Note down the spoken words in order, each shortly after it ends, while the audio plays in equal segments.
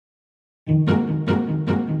Good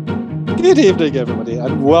evening, everybody,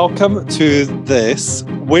 and welcome to this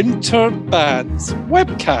Winter Bands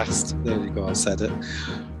Webcast. There you go, I said it.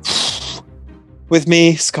 With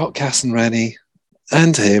me, Scott Cass-and-Rennie,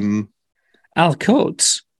 and him, Al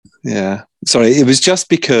Coates. Yeah, sorry, it was just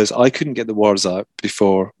because I couldn't get the words out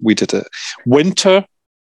before we did it. Winter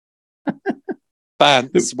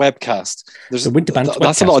Bands Webcast. There's the Winter Bands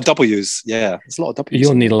That's Webcast. A lot of W's. Yeah, it's a lot of W's.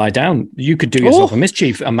 You'll need to lie down. You could do yourself a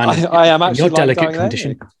mischief, Amanda. I am actually your delicate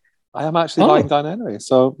condition. Anyway. I am actually lying down anyway,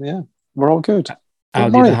 so yeah, we're all good.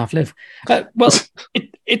 I'll do the half live. Well,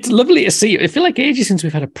 it's lovely to see you. I feel like ages since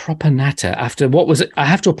we've had a proper natter after what was it? I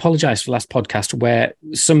have to apologise for the last podcast where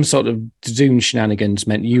some sort of Zoom shenanigans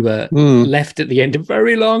meant you were left at the end of a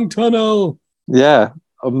very long tunnel. Yeah,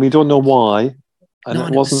 and we don't know why. And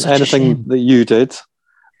it wasn't anything that you did.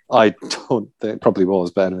 I don't think it probably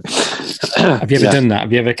was, but anyway. Have you ever done that?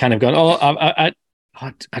 Have you ever kind of gone,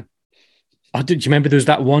 do you remember there was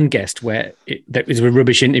that one guest where that was a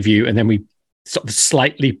rubbish interview and then we sort of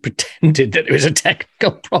slightly pretended that it was a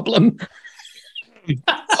technical problem?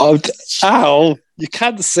 Al, you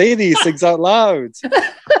can't say these things out loud.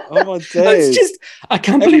 Oh my days! I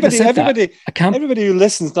can't believe everybody who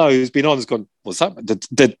listens now who's been on has gone, what's that?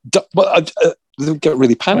 They'll get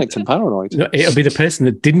really panicked and paranoid. No, it'll be the person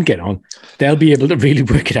that didn't get on. They'll be able to really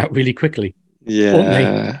work it out really quickly.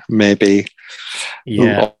 Yeah, maybe.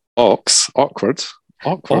 Yeah. Awkward.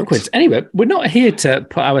 Anyway, we're not here to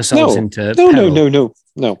put ourselves into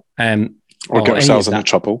No. Or get ourselves into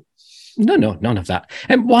trouble. No, none of that.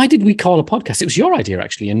 And why did we call a podcast? It was your idea,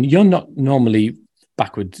 actually, and you're not normally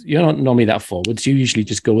backwards. You're not normally that forwards. You usually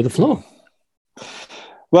just go with the flow.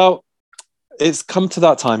 Well, it's come to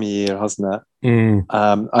that time of year, hasn't it?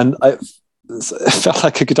 And it felt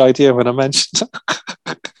like a good idea when I mentioned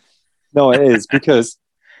it. No, it is, because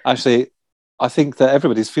actually I think that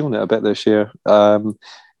everybody's feeling it a bit this year.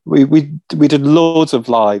 We did loads of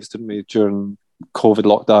lives, didn't we, during COVID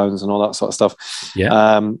lockdowns and all that sort of stuff.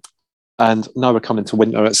 Yeah. And now we're coming to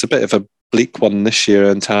winter. It's a bit of a bleak one this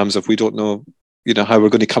year in terms of we don't know, how we're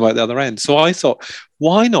going to come out the other end. So I thought,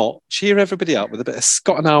 why not cheer everybody up with a bit of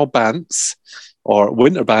Scott and Al Bants, or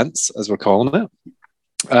Winter Bants, as we're calling it.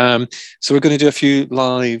 So we're going to do a few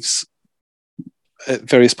lives at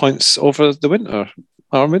various points over the winter,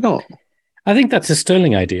 are we not? I think that's a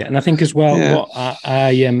sterling idea, and I think as well, what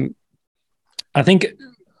I think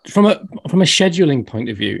from a scheduling point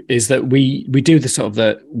of view is that we do the sort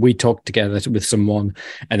of we talk together with someone,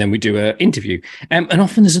 and then we do an interview, and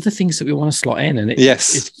often there's other things that we want to slot in, and it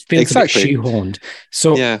feels exactly a bit shoehorned.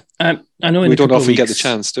 So I know we don't often get the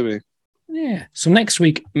chance, do we? Yeah. So next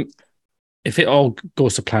week, if it all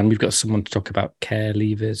goes to plan, we've got someone to talk about care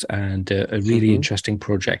leavers and a really interesting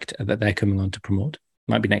project that they're coming on to promote.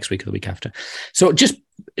 Might be next week or the week after. So just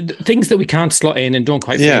things that we can't slot in and don't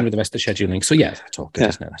quite fit in with the rest of the scheduling. So that's all good,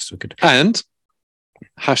 isn't it? That's so good. And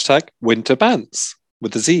hashtag Winter Bants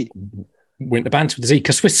with the Z. Winter Bants with the Z,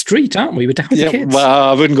 because we're street, aren't we? We're down with the kids. Well,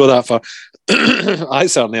 I wouldn't go that far. I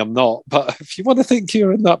certainly am not. But if you want to think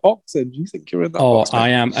you're in that box, then you think you're in that box. Oh, I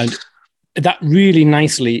am. And that really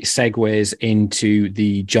nicely segues into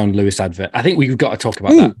the John Lewis advert. I think we've got to talk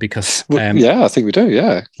about that because... I think we do.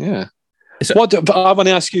 Yeah. So, but I want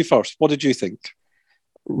to ask you first. What did you think?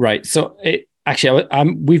 Right. So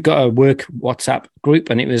we've got a work WhatsApp group,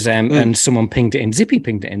 and it was and someone pinged it in. Zippy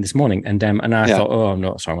pinged it in this morning, and I thought, oh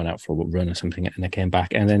no, so I went out for a run or something, and I came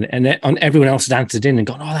back, and then everyone else had answered in and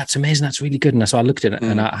gone, oh, that's amazing, that's really good, and so I looked at it,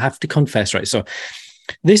 and I have to confess, right. So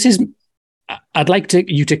this is. I'd like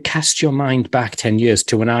you to cast your mind back 10 years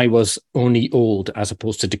to when I was only old as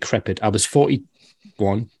opposed to decrepit. I was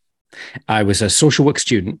 41. I was a social work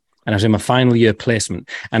student. And I was in my final year placement,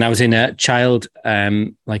 and I was in a child,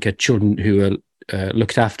 like a children who are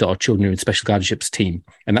looked after, or children who are in special guardianships team.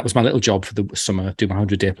 And that was my little job for the summer, do my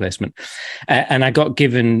 100-day placement. And I got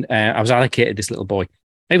given, I was allocated this little boy.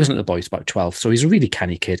 He wasn't a little boy, he was about 12. So he's a really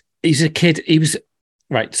canny kid.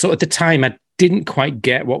 Right. So at the time, I didn't quite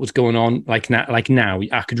get what was going on. Like now,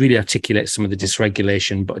 I could really articulate some of the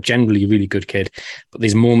dysregulation, but generally a really good kid. But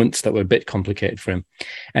there's moments that were a bit complicated for him.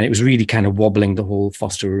 And it was really kind of wobbling the whole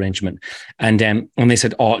foster arrangement. And they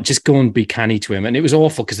said, oh, just go and be canny to him. And it was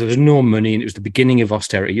awful because there was no money and it was the beginning of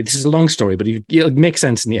austerity. This is a long story, but it'll make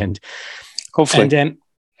sense in the end. Hopefully.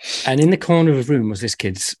 And in the corner of the room was this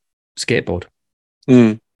kid's skateboard.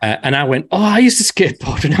 And I went, oh, I used to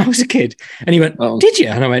skateboard when I was a kid. And he went, did you?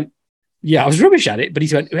 And I went, yeah, I was rubbish at it, but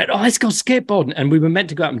he went, oh, let's go skateboarding. And we were meant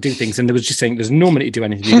to go out and do things. And there was just saying, there's no money to do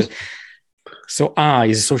anything. So I,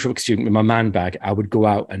 as a social work student with my man bag, I would go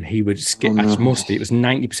out and he would skate. Mostly it was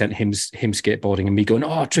 90% him skateboarding and me going,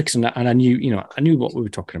 oh, tricks and that. And I knew what we were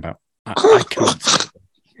talking about. I can't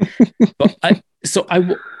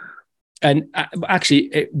stand them. But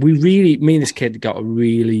me and this kid got a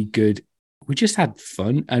really good. We just had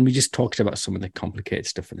fun, and we just talked about some of the complicated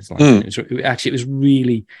stuff in his life. And it was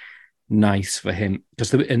really nice for him but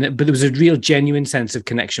there was a real genuine sense of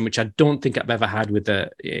connection, which I don't think I've ever had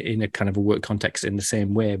in a kind of a work context in the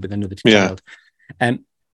same way with another child.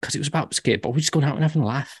 Because it was about skateboard. We're just going out and having a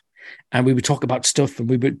laugh, and we would talk about stuff,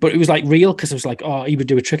 but it was like real, because it was like, oh, he would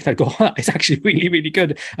do a trick and I'd go, oh, it's actually really, really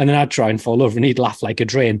good, and then I'd try and fall over and he'd laugh like a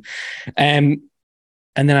drain. And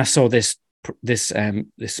then I saw this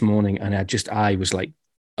morning, and I was like,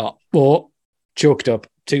 oh, choked up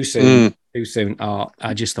too soon. Oh,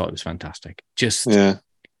 I just thought it was fantastic.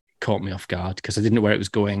 Caught me off guard because I didn't know where it was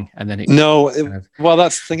going, and then well,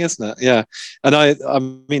 that's the thing, isn't it? Yeah. And I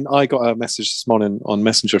mean, I got a message this morning on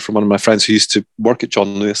Messenger from one of my friends who used to work at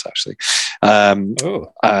John Lewis, actually, and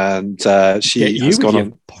she has gone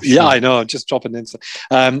on. Yeah, I know. I'm just dropping in.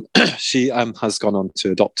 She has gone on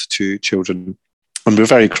to adopt 2 children, and we're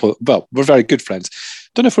very close. Well, we're very good friends.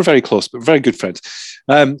 Don't know if we're very close, but very good friends.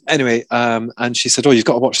 Anyway, and she said, "Oh, you've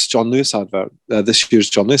got to watch the John Lewis advert, this year's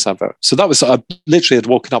John Lewis advert." So that was, I literally had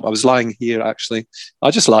woken up. I was lying here, actually.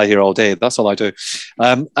 I just lie here all day. That's all I do.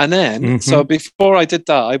 And then, so before I did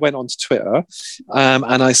that, I went onto Twitter,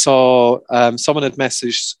 and I saw someone had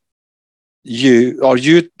messaged you, or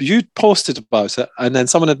you posted about it, and then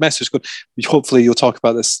someone had messaged, going, hopefully you'll talk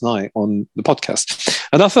about this tonight on the podcast.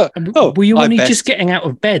 And I thought, were you only just getting out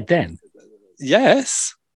of bed then?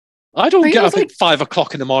 Yes. I don't get up at 5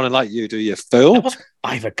 o'clock in the morning like you do, you fool. That was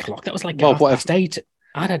 5 o'clock. That was like past 8.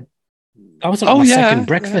 I was on my second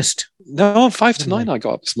breakfast. No, 5 to 9 I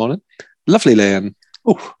got up this morning. Lovely laying.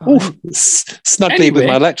 Snugly with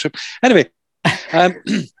my electric. Anyway,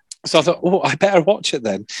 so I thought, I better watch it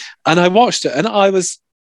then. And I watched it, and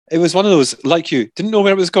it was one of those, like you, didn't know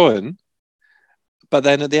where it was going. But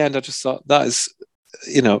then at the end, I just thought, that is,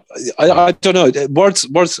 I don't know. Words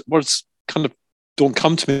kind of don't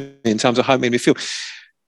come to me in terms of how it made me feel.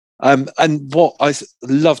 And what I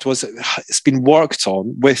loved was it's been worked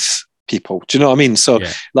on with people. Do you know what I mean? So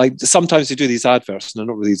like sometimes they do these adverts and they're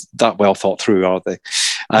not really that well thought through, are they?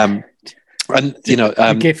 And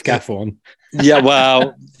gift gaff one. Yeah,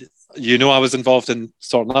 well, I was involved in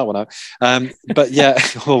sorting that one out. But yeah,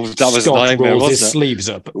 that was a nightmare, wasn't it? His sleeves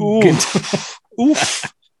up.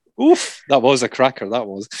 Oof. That was a cracker, that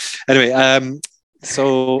was. Anyway,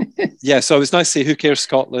 so it was nice to see Who Cares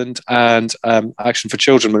Scotland and Action for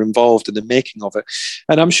Children were involved in the making of it.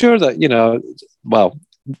 And I'm sure that,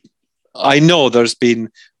 I know there's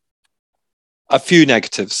been a few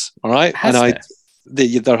negatives, all right?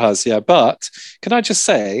 There has, yeah. But can I just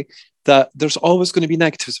say that there's always going to be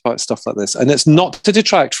negatives about stuff like this, and it's not to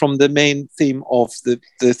detract from the main theme of the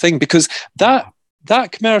thing, because that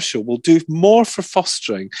commercial will do more for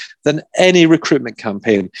fostering than any recruitment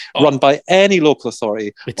campaign run by any local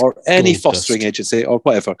authority or any fostering agency or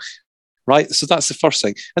whatever, right? So that's the first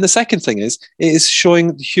thing. And the second thing is, it is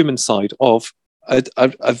showing the human side of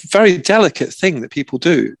a very delicate thing that people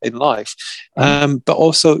do in life. But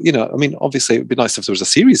also, obviously it would be nice if there was a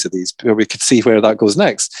series of these where we could see where that goes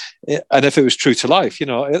next. And if it was true to life,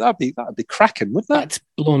 that'd be cracking, wouldn't that? That's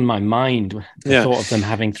blown my mind. The thought of them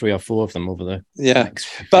having 3 or 4 of them over the next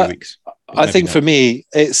few weeks. I think for me,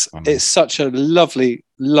 it's such a lovely,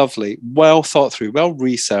 lovely, well thought through, well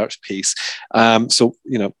researched piece. So,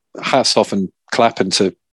 hats off and clapping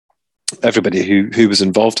to everybody who was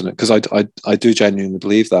involved in it, because I do genuinely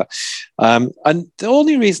believe that. And the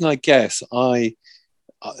only reason, I guess, I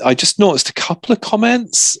just noticed a couple of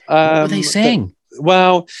comments. What were they saying?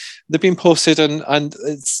 They've been posted, and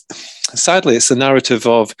it's sadly it's the narrative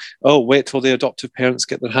of, wait till the adoptive parents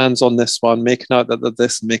get their hands on this one, making out that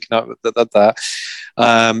this, making out that.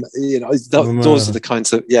 Those are the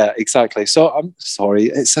kinds of, exactly. So I'm sorry,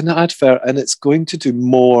 it's an advert, and it's going to do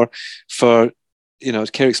more for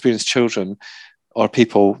care experienced children or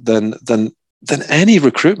people than any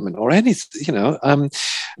recruitment or any,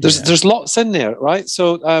 there's lots in there, right?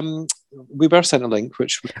 So we were sent a link,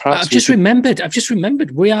 which perhaps I've just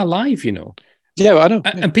remembered we are live, Yeah, I know.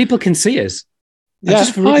 And people can see us.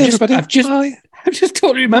 Hi, everybody. I've just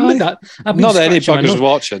totally remembered that. Not that any buggers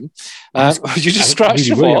watching. You just scratched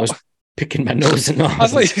your I was picking my nose and I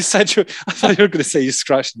thought you were going to say you're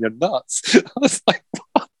scratching your nuts. I was like,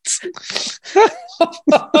 what?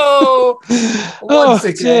 Once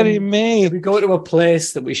again, dearie me. We go to a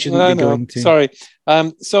place that we shouldn't be going to. Sorry.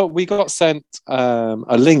 So we got sent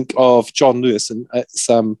a link of John Lewis, and it's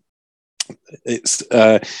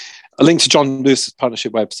a link to John Lewis's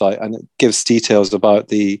partnership website, and it gives details about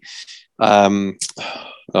the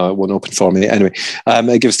it won't open for me anyway.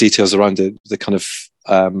 It gives details around the kind of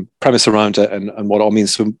premise around it and what it all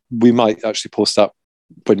means. So we might actually post that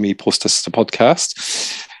when we post this to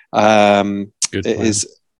podcast. It is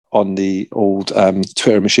on the old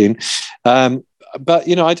Twitter machine. But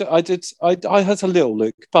you know, I had a little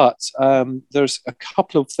look, but there's a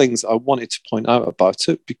couple of things I wanted to point out about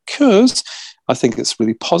it because I think it's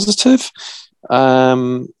really positive.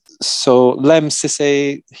 So Lem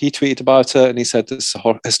Sisse, he tweeted about it and he said, "This is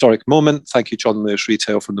a historic moment. Thank you, John Lewis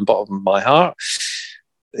Retail, from the bottom of my heart."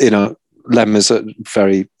 You know, Lem is a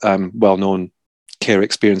very well-known care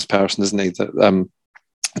experience person, isn't he? That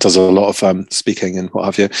does a lot of speaking and what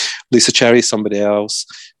have you. Lisa Cherry, somebody else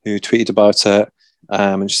who tweeted about it,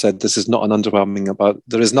 and she said, there is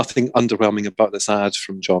nothing underwhelming about this ad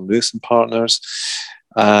from John Lewis and Partners.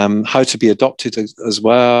 How to be adopted as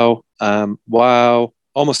well. Wow.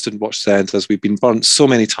 Almost didn't watch the end, as we've been burnt so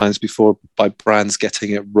many times before by brands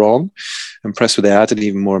getting it wrong. Impressed with the ad and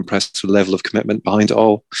even more impressed with the level of commitment behind it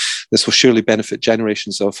all. This will surely benefit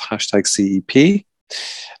generations of #CEP.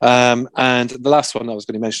 And the last one I was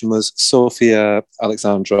going to mention was Sophia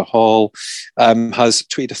Alexandra Hall has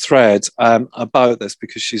tweeted a thread about this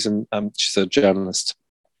because she's a journalist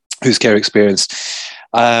who's care experienced.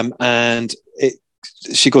 And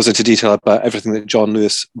she goes into detail about everything that John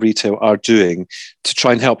Lewis Retail are doing to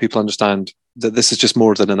try and help people understand that this is just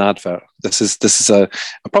more than an advert. This is a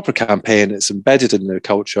proper campaign. It's embedded in their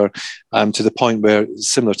culture to the point where,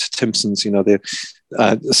 similar to Timpson's, you know,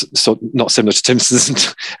 so not similar to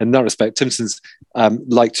Timpson's in that respect. Timpson's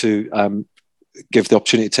like to give the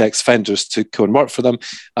opportunity to ex-offenders to go and work for them.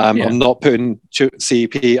 I'm not putting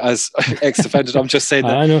CEP as ex-offenders. I'm just saying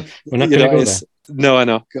that. I know. We're not going to go there. No, I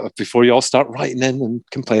know. Before you all start writing in and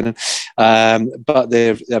complaining. But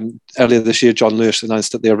earlier this year, John Lewis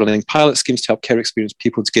announced that they're running pilot schemes to help care experienced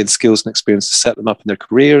people to gain skills and experience to set them up in their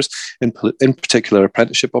careers, in particular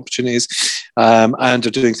apprenticeship opportunities. And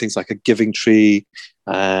they're doing things like a giving tree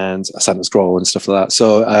and a Santa's Grow and stuff like that.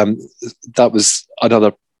 So that was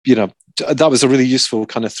another, you know, that was a really useful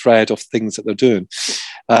kind of thread of things that they're doing.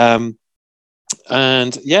 And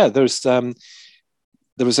yeah, there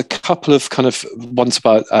was a couple of kind of ones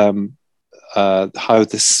about how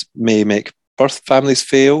this may make birth families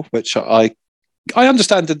feel, which I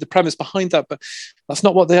understand the premise behind that, but that's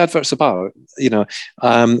not what the advert's about. You know,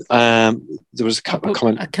 there was a couple of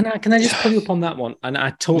comments. Can I just pull you up on that one? And I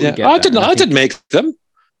totally get. I didn't make them.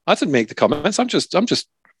 I didn't make the comments. I'm just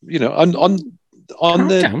you know on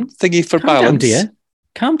the thingy for balance.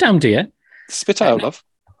 Calm down, dear. Spit out, love.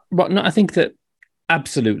 Well, no, I think that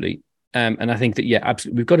absolutely. And I think that,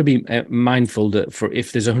 absolutely, we've got to be mindful that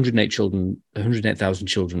if there's 108,000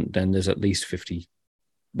 children, then there's at least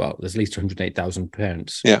 108,000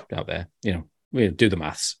 parents out there. You know, we do the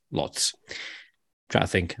maths, lots. Try to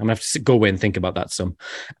think. I'm going to have to go away and think about that some.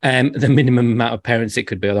 The minimum amount of parents it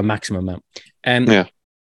could be, or the maximum amount.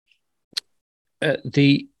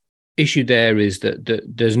 The issue there is that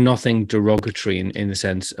there's nothing derogatory in the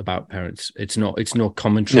sense about parents. It's no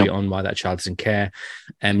commentary on why that child is in care.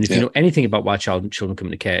 And if you know anything about why children come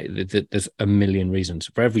into care, there's a million reasons.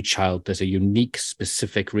 For every child, there's a unique,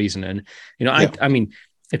 specific reason. And you know, I mean,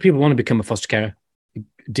 if people want to become a foster carer,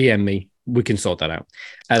 DM me. We can sort that out.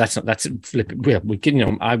 That's flipping. We can, you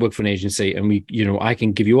know, I work for an agency, and I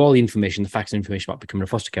can give you all the information, the facts and information about becoming a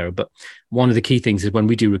foster carer. But one of the key things is when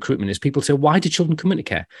we do recruitment is people say, "Why do children come into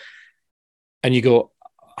care?" And you go,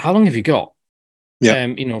 how long have you got? Yeah.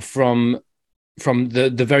 You know, from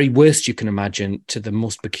the very worst you can imagine to the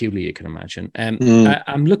most peculiar you can imagine.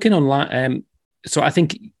 I'm looking online. So I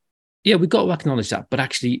think, we've got to acknowledge that. But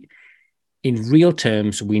actually, in real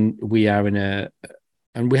terms, we are in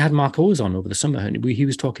and we had Mark Owers on over the summer, and he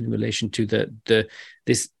was talking in relation to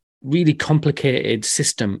this really complicated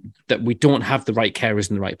system that we don't have the right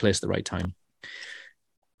carers in the right place at the right time.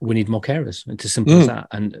 We need more carers. It's as simple as that.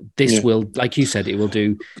 And this will, like you said, it will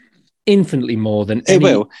do infinitely more than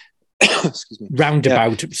any excuse me,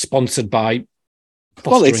 roundabout sponsored by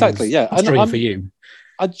fostering for you.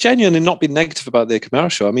 I genuinely not be negative about their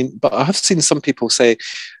commercial. I mean, but I have seen some people say,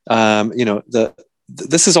 you know, that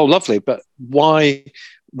this is all lovely, but why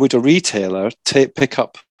would a retailer pick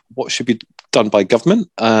up what should be done by government?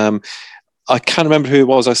 I can't remember who it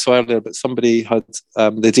was I saw earlier, but somebody had,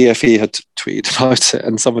 the DFE had tweeted about it,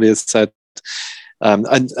 and somebody had said,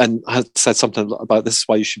 and had said something about this is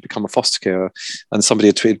why you should become a foster carer. And somebody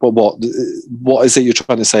had tweeted, well, what is it you're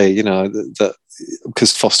trying to say? You know, that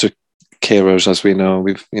because foster carers, as we know,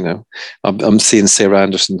 I'm seeing Sarah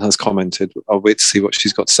Anderson has commented. I'll wait to see what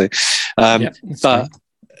she's got to say. But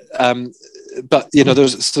you know,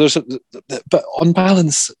 there's but on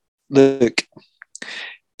balance, look,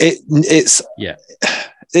 it's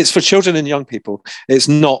for children and young people. It's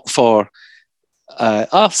not for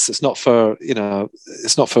us. It's not for,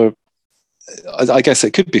 it's not for, I guess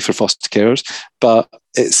it could be for foster carers, but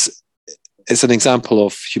it's an example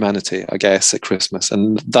of humanity, I guess, at Christmas.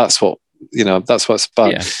 And that's what it's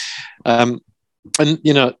about. Yeah. And,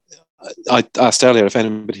 I asked earlier if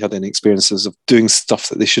anybody had any experiences of doing stuff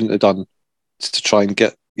that they shouldn't have done to try and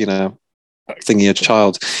get, thingy a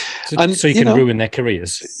child. So you can ruin their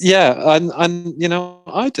careers. Yeah. And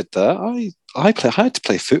I did that. I had to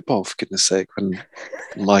play football, for goodness sake, when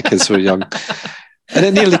my kids were young. And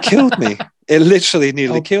it nearly killed me. It literally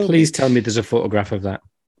nearly killed me. Please tell me there's a photograph of that.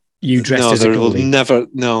 You dressed as a goalie. Never,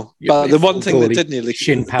 no. But the one thing that did nearly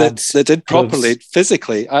shin pads, that did properly,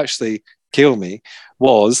 physically, actually kill me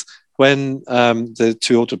was when the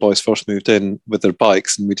two older boys first moved in with their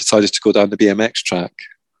bikes, and we decided to go down the BMX track.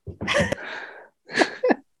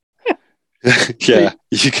 Yeah,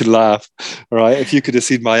 you can laugh, all right? If you could have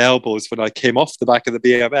seen my elbows when I came off the back of the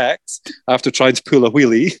BMX after trying to pull a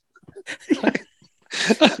wheelie.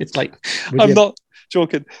 It's like, I'm not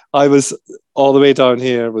joking. I was all the way down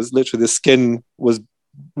here, was literally the skin was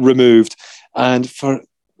removed. And for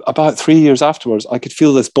about 3 years afterwards, I could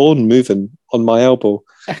feel this bone moving on my elbow.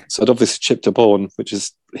 So I'd obviously chipped a bone, which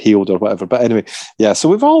is healed or whatever. But anyway, yeah. So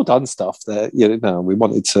we've all done stuff that we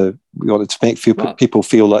wanted to make people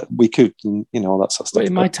feel like we could, and all that sort of stuff.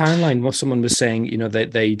 In my timeline, someone was saying,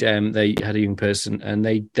 they had a young person and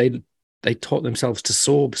they taught themselves to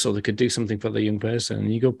sew so they could do something for the young person.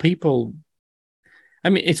 And you go, people. I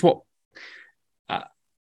mean, it's what.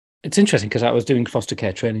 It's interesting because I was doing foster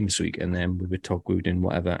care training this week, and then we were doing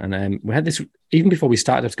whatever, and we had this even before we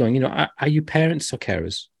started. I was going, are you parents or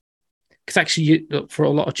carers? Because actually, for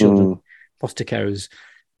a lot of children, foster carers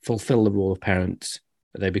fulfill the role of parents.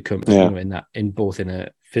 They become in both in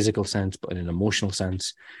a physical sense, but in an emotional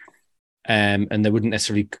sense, and they wouldn't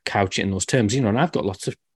necessarily couch it in those terms. And I've got lots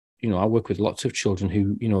of, I work with lots of children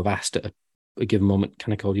who have asked at a given moment,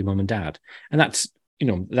 can I call you mum and dad? And that's.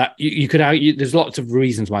 That you could argue, there's lots of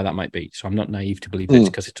reasons why that might be. So I'm not naive to believe it's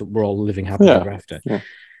because we're all living happily ever after. Yeah.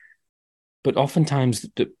 But oftentimes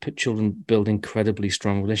the children build incredibly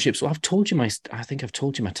strong relationships. So I think I've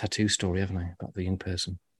told you my tattoo story, haven't I, about the young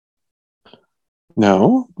person?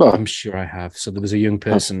 No, but I'm sure I have. So there was a young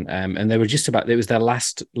person, and they were it was their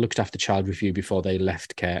last looked after child review before they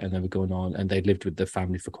left care, and they were going on, and they lived with the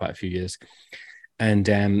family for quite a few years. And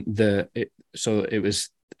it was.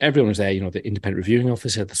 Everyone was there, the independent reviewing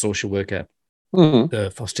officer, the social worker,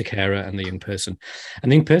 the foster carer, and the young person.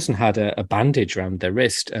 And the young person had a bandage around their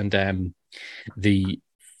wrist, and the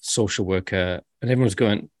social worker, and everyone was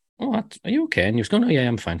going, "Oh, are you okay?" And he was going, "Oh, yeah,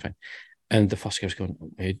 I'm fine." And the foster carer was going,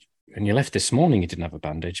 "Hey, when you left this morning, you didn't have a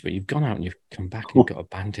bandage, but you've gone out and you've come back and you've got a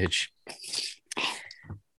bandage."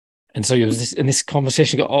 And so this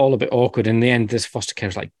conversation got all a bit awkward. In the end, this foster care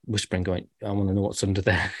was like whispering, going, "I want to know what's under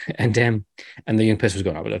there." And the young person was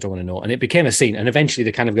going, "Oh, but I don't want to know." And it became a scene. And eventually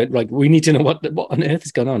they kind of go, like, "We need to know what on earth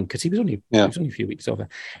has gone on," because he was only a few weeks over,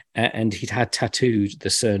 and he'd had tattooed the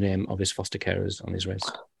surname of his foster carers on his wrist.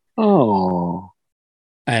 Oh,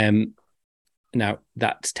 now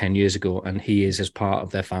that's 10 years ago, and he is as part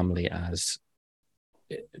of their family as.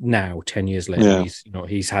 Now 10 years later,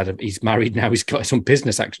 he's married now. He's got his own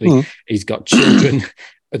business. Actually, he's got children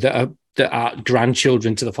that are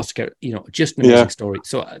grandchildren to the foster care. Just an amazing story.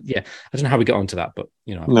 So I don't know how we got onto that, but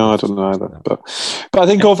no, I don't know either. But I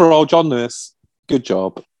think overall, John Lewis, good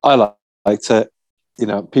job. I liked it.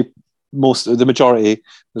 The majority.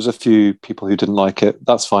 There's a few people who didn't like it.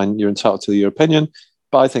 That's fine. You're entitled to your opinion.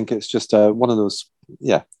 But I think it's just one of those.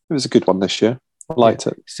 Yeah, it was a good one this year. I liked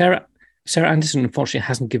it. Sarah Anderson, unfortunately,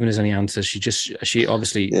 hasn't given us any answers. She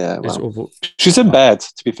obviously is over. She's in bed,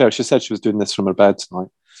 to be fair. She said she was doing this from her bed tonight.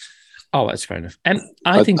 Oh, that's fair enough. And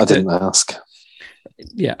I think I didn't ask.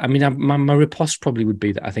 Yeah, I mean, my riposte probably would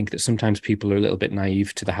be that I think that sometimes people are a little bit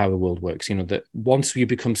naive to how the world works. That once you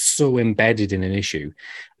become so embedded in an issue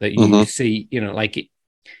that you see,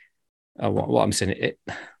 what I'm saying.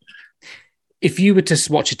 If you were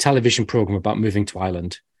to watch a television program about moving to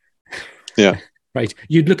Ireland, right,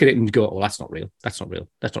 you'd look at it and go, "Oh, that's not real. That's not real.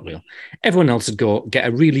 That's not real." Everyone else would go get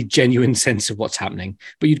a really genuine sense of what's happening,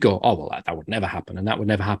 but you'd go, "Oh, well, that would never happen, and that would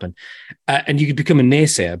never happen," and you could become a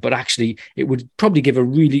naysayer. But actually, it would probably give a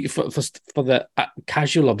really for the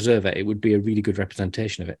casual observer, it would be a really good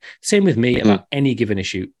representation of it. Same with me about any given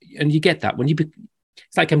issue, and you get that when you.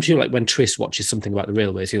 It's like, I'm sure, like when Tris watches something about the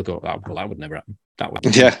railways, he'll go, "Oh, well, that would never happen. That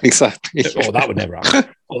would." Yeah, exactly. Oh, that would never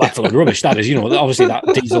happen. Oh, that's a lot of rubbish. That is, obviously that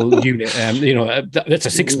diesel unit, that's a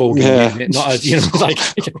 6-spoke unit, not a,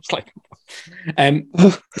 it's like.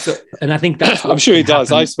 So, and I think that's I'm sure he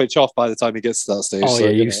does. I switch off by the time he gets to that stage. Oh, so,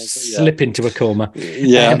 you slip into a coma.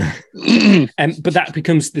 Yeah. But that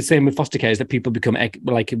becomes the same with foster care, is that people become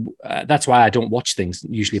like, that's why I don't watch things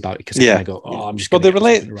usually about it, because I go, I'm just going to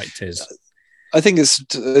relate right tis. I think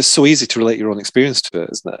it's so easy to relate your own experience to it,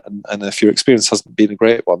 isn't it? And if your experience hasn't been a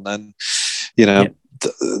great one, then,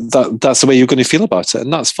 that's the way you're going to feel about it.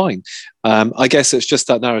 And that's fine. I guess it's just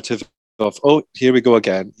that narrative of, here we go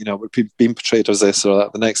again, we're being portrayed as this or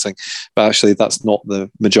that, the next thing, but actually that's not the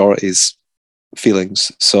majority's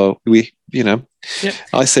feelings. So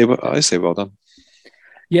I say well done.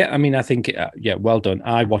 Yeah, I mean, I think well done.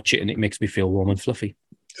 I watch it and it makes me feel warm and fluffy.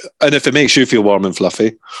 And if it makes you feel warm and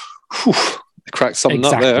fluffy, it cracks something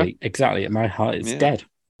up there. Exactly. My heart is dead.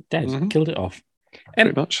 Mm-hmm. Killed it off.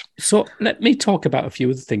 Pretty much. So let me talk about a few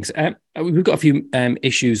other things. We've got a few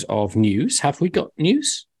issues of news. Have we got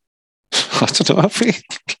news? I don't know, have we?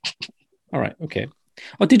 All right, okay.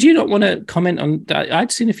 Oh, did you not want to comment on that?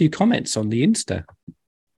 I'd seen a few comments on the Insta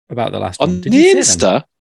about the last one. On the Insta?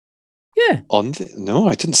 Yeah. No,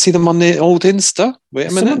 I didn't see them on the old Insta. Wait a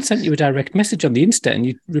minute. Someone sent you a direct message on the Insta and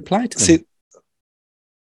you replied to them.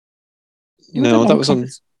 That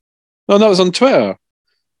was on Twitter.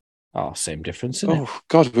 Oh, same difference, isn't it? Oh,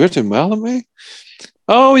 God, we're doing well, aren't we?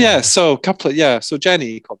 Oh, yeah. So so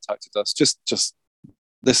Jenny contacted us. Just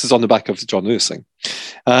this is on the back of the John Lewis thing.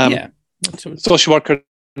 Social worker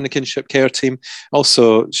in the kinship care team.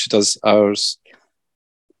 Also, she does ours.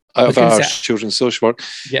 Out of our children's social work.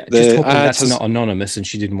 Yeah, just hoping that's not anonymous and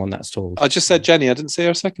she didn't want that told. I just said Jenny. I didn't say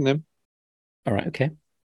her second name. All right, okay.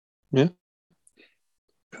 Yeah.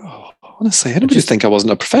 Oh, honestly, anybody think I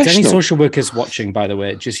wasn't a professional? Any social workers watching, by the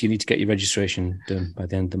way, you need to get your registration done by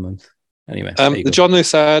the end of the month. Anyway, the John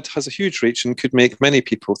Lewis ad has a huge reach and could make many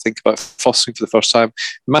people think about fostering for the first time.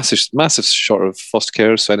 Massive short of foster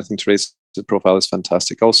care, so anything to raise the profile is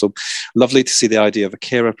fantastic. Also, lovely to see the idea of a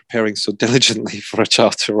carer preparing so diligently for a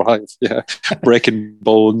child to arrive. Yeah, breaking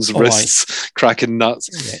bones, wrists, cracking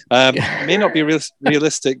nuts. Yeah. May not be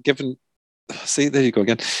realistic given. See, there you go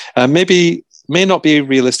again. May not be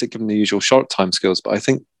realistic given the usual short time scales, but I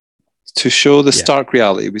think to show the stark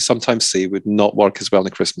reality we sometimes see would not work as well in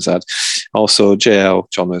a Christmas ad. Also, JL,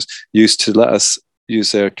 John Lewis, used to let us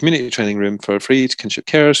use their community training room for free to kinship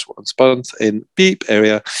carers once a month in Beep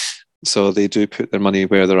area. So they do put their money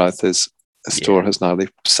where their mouth is. The store has now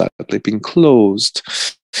sadly been closed.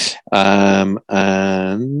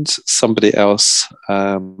 And somebody else,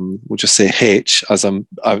 will just say H, as I'm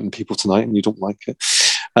outing people tonight and you don't like it.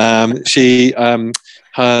 She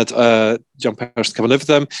had a young person come and live with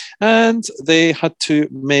them, and they had to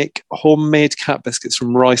make homemade cat biscuits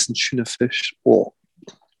from rice and tuna fish. Oh,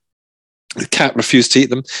 the cat refused to eat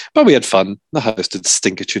them, but we had fun. The house did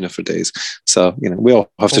stink of tuna for days. So, we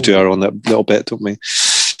all have to do our own little bit, don't we?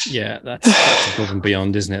 Yeah, that's above and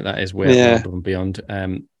beyond, isn't it? That is way above and beyond.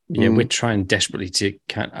 We're trying desperately to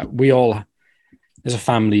we all, as a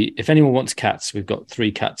family, if anyone wants cats, we've got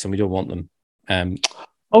 3 cats and we don't want them.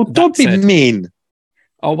 Don't be mean.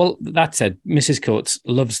 Oh, well, that said, Mrs. Coates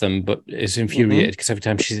loves them, but is infuriated because every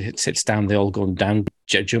time she sits down, they all go down,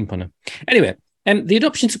 jump on her. Anyway, the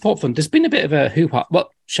Adoption Support Fund, there's been a bit of a hoo-ha.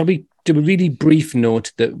 Well, shall we do a really brief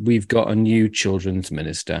note that we've got a new children's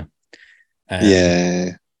minister?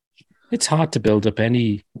 It's hard to build up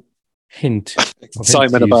any hint of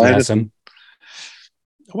excitement about anything.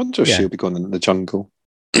 I wonder if she'll be going into the jungle.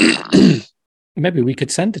 Maybe we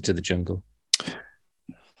could send her to the jungle.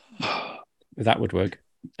 That would work.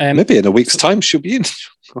 Maybe in a week's time she'll be in.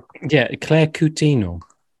 Yeah, Claire Coutinho.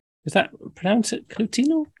 Is that pronounce it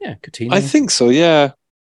Coutinho? Yeah, Coutinho. I think so. Yeah.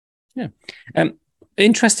 Yeah.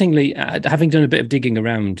 Interestingly, having done a bit of digging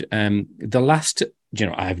around, the last,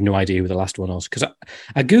 I have no idea who the last one was, because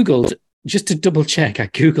I Googled, just to double check, I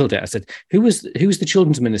Googled it. I said, who's the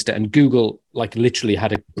children's minister? And Google literally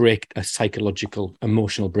had a psychological,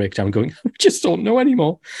 emotional breakdown going, I just don't know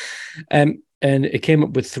anymore. And it came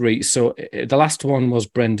up with 3. So the last one was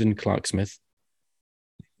Brendan Clark-Smith.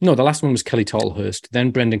 No, the last one was Kelly Tolhurst,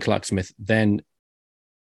 then Brendan Clark-Smith, then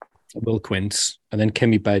Will Quince, and then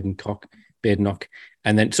Kemi Badenoch.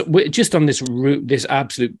 And then, so we're just on this route, this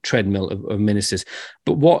absolute treadmill of ministers.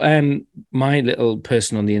 But what my little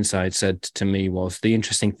person on the inside said to me was, the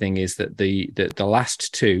interesting thing is that the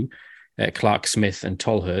last 2, Clark-Smith and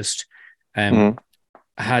Tolhurst,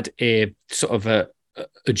 had a sort of a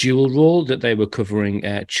dual role, that they were covering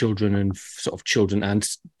children and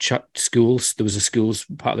schools. There was a schools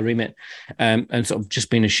part of the remit, and sort of just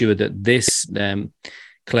being assured that this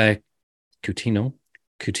Claire Coutinho,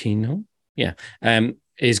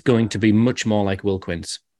 is going to be much more like Will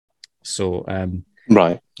Quince. So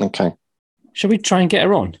right, okay, Shall we try and get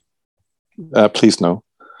her on? Please no.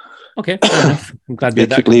 Okay, fair enough. I'm glad we had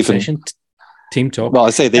that conversation. Team talk. Well,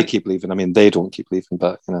 I say they keep leaving. I mean, they don't keep leaving,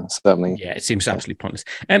 but certainly. Yeah, it seems absolutely pointless.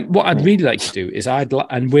 What I'd really like to do is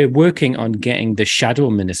and we're working on getting the shadow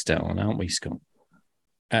minister on, aren't we, Scott?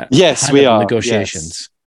 Yes, we are. Negotiations.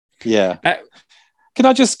 Yes. Yeah. Can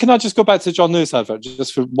I just go back to John Lewis advert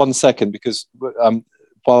just for 1 second, because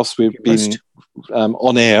whilst we've been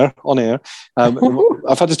on air,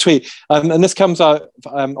 I've had a tweet, and this comes out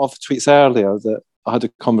of tweets earlier that I had a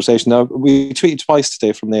conversation. Now, we tweeted twice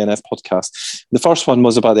today from the ANF podcast. The first one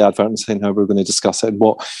was about the advert and saying how we were going to discuss it and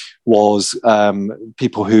what was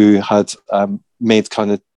people who had made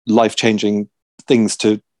kind of life-changing things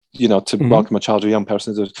to welcome a child or a young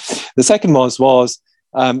person. The second was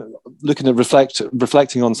looking at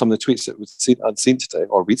reflecting on some of the tweets that we'd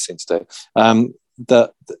seen today,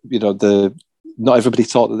 that not everybody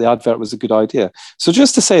thought that the advert was a good idea. So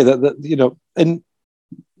just to say that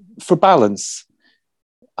for balance,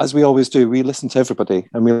 as we always do, we listen to everybody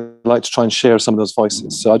and we like to try and share some of those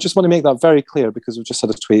voices. So I just want to make that very clear, because we've just had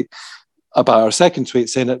a tweet about our second tweet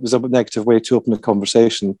saying it was a negative way to open a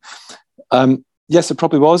conversation. Yes, it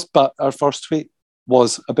probably was, but our first tweet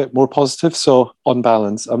was a bit more positive. So on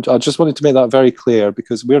balance, I just wanted to make that very clear,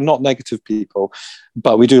 because we're not negative people,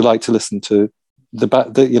 but we do like to listen to the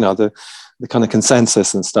kind of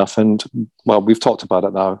consensus and stuff. And well, we've talked about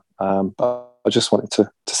it now, but I just wanted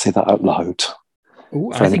to say that out loud. Ooh,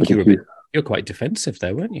 I think you're quite defensive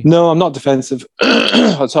there, weren't you? No, I'm not defensive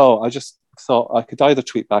at all. I just thought I could either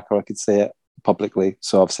tweet back or I could say it publicly.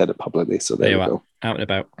 So I've said it publicly. So there you go. Out and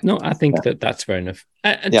about. No, I think that's fair enough.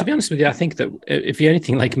 And to be honest with you, I think that if you're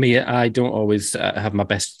anything like me, I don't always have my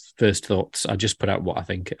best first thoughts. I just put out what I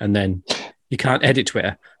think, and then you can't edit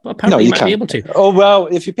Twitter. But apparently you might be able to. Oh, well,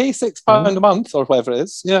 if you pay £6 a month or whatever it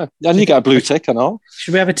is, and you get a blue tick and all.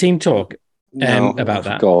 Should we have a team talk? About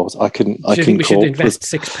that. God, I couldn't. I think we should invest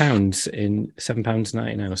 £6 in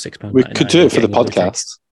 £7.99 or £6.99. We could do it for the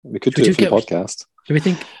podcast. We could do it for the podcast. Do we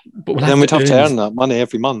think? But then we'd have to earn that money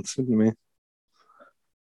every month, wouldn't we?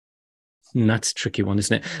 That's a tricky one,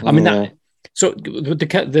 isn't it? I mean, that. So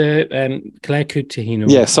the Claire Coutinho.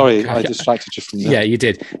 Yeah, sorry, I distracted you from that. Yeah, you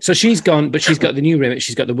did. So she's gone, but she's got the new remit.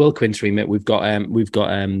 She's got the Wilkins remit. We've got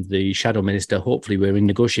the Shadow Minister. Hopefully, we're in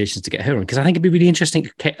negotiations to get her on, because I think it'd be really interesting.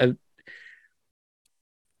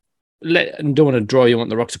 Don't want to draw you on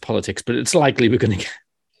the rocks of politics, but it's likely we're going to get.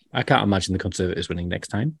 I can't imagine the Conservatives winning next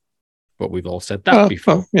time, but we've all said that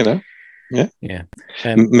before. Well, yeah.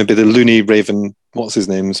 Maybe the loony Raven, what's his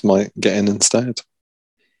names, might get in instead.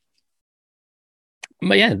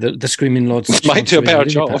 But yeah, the Screaming Lords might do a better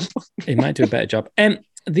job. He might do a better job.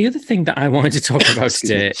 The other thing that I wanted to talk about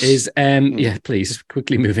today is, please,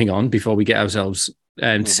 quickly moving on before we get ourselves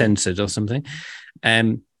censored or something.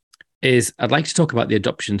 Is I'd like to talk about the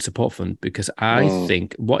Adoption Support Fund, because I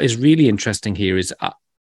think what is really interesting here is,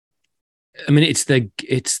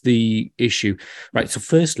 it's the issue, right? So,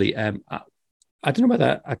 firstly, I don't know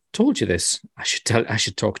whether I told you this. I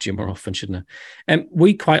should talk to you more often, shouldn't I?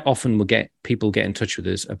 We quite often will get people get in touch with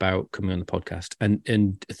us about coming on the podcast,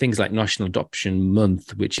 and things like National Adoption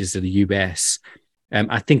Month, which is in the US.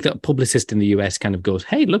 I think that a publicist in the US kind of goes,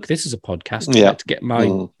 "Hey, look, this is a podcast. Let's get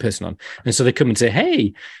my person on." And so they come and say,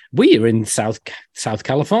 "Hey, we are in South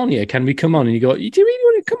California. Can we come on?" And you go, "Do you really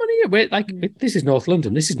want to come on here? We're this is North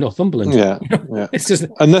London. This is Northumberland. Yeah, It's just,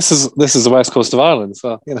 and this is the west coast of Ireland.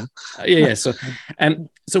 So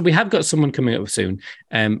So we have got someone coming up soon.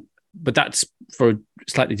 But that's for a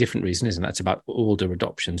slightly different reason, isn't it? That's about older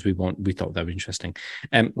adoptions. We thought that was interesting.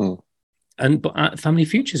 But Family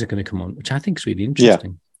Futures are going to come on, which I think is really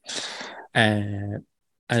interesting. Yeah.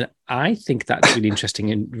 And I think that's really interesting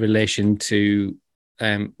in relation to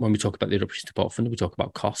when we talk about the Adoption Support Fund, we talk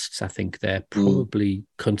about costs. I think they're probably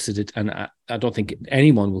considered, and I don't think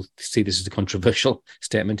anyone will see this as a controversial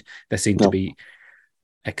statement. They seem to be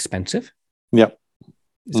expensive. Yeah.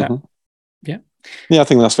 Is that? Yeah. Yeah, I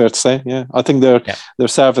think that's fair to say. Yeah, I think their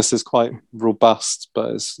service is quite robust,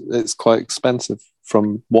 but it's quite expensive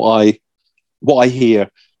from what I hear.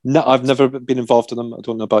 No, I've never been involved in them. I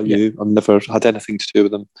don't know about you. I've never had anything to do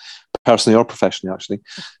with them, personally or professionally, actually.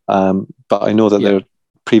 But I know that their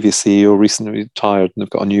previous CEO recently retired and they've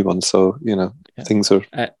got a new one. So things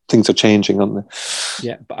are changing, aren't they?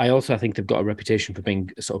 Yeah, but I think they've got a reputation for being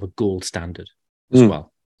sort of a gold standard as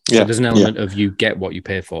well. So there's an element of you get what you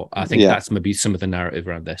pay for. I think that's maybe some of the narrative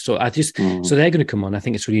around there. So so they're going to come on. I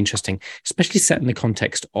think it's really interesting, especially set in the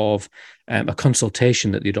context of a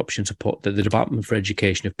consultation that the Department for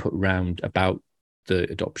Education have put around about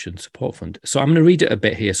the Adoption Support Fund. So I'm going to read it a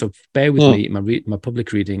bit here. So bear with me. My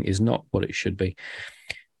public reading is not what it should be.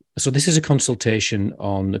 So this is a consultation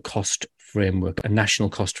on the cost framework, a national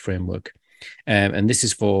cost framework. And this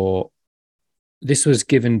was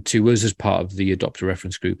given to us as part of the adopter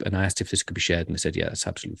reference group. And I asked if this could be shared, and they said, yeah, that's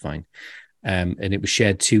absolutely fine. And it was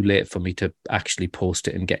shared too late for me to actually post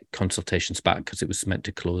it and get consultations back, because it was meant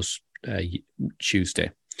to close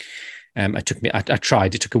Tuesday. I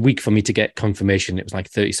tried. It took a week for me to get confirmation. It was like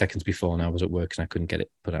 30 seconds before, and I was at work and I couldn't get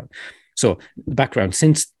it put out. So the background: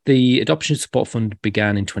 since the Adoption Support Fund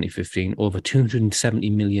began in 2015, over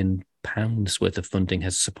 £270 million worth of funding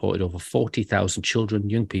has supported over 40,000 children,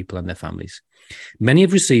 young people and their families. Many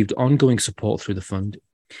have received ongoing support through the fund.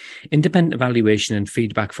 Independent evaluation and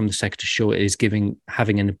feedback from the sector show it is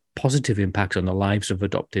having a positive impact on the lives of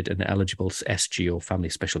adopted and eligible SGO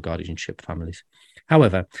families, special guardianship families.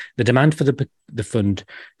 However, the demand for the fund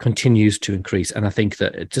continues to increase, and I think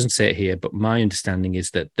that it doesn't say it here, but my understanding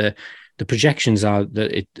is that the projections are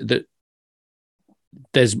that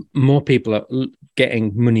there's more people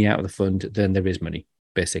getting money out of the fund than there is money.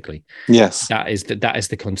 Basically, yes, that is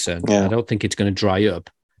the concern. Yeah. I don't think it's going to dry up.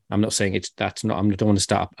 I'm not saying I don't want to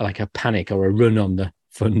start like a panic or a run on the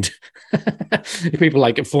fund. People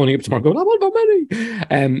like phoning up tomorrow going, I want more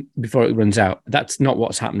money before it runs out. That's not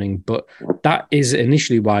what's happening. But that is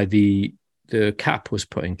initially why the cap was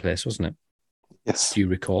put in place, wasn't it? Yes. Do you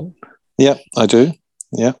recall? Yeah, I do.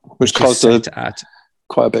 Yeah, which caused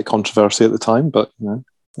quite a bit of controversy at the time. But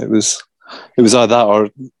it was either that or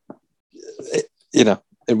it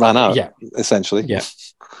ran out. Yeah, essentially. Yeah,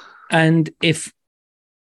 and if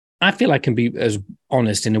I feel I can be as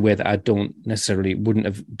honest in a way that I wouldn't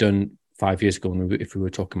have done 5 years ago if we were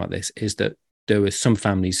talking about this, is that there were some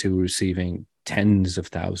families who were receiving tens of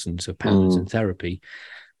thousands of pounds in therapy,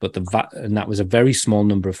 but that was a very small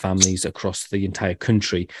number of families across the entire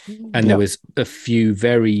country. And there was a few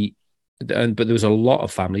but there was a lot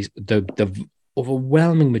of families, the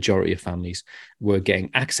overwhelming majority of families were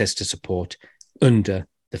getting access to support under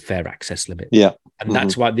the fair access limit. Yeah. And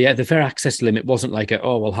that's why the fair access limit wasn't like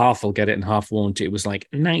half will get it and half won't. It was like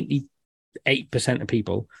 98% of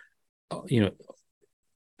people,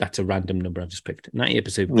 that's a random number I've just picked.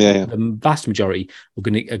 98%, the vast majority are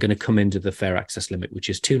going to come into the fair access limit, which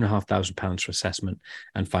is £2,500 for assessment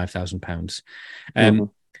and £5,000.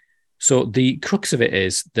 So the crux of it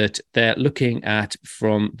is that they're looking at,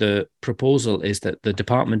 from the proposal, is that the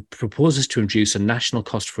department proposes to introduce a national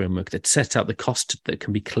cost framework that sets out the cost that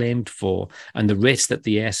can be claimed for and the rates that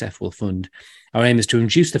the ASF will fund. Our aim is to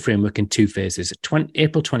introduce the framework in two phases.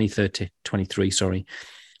 April 2023,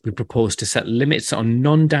 we propose to set limits on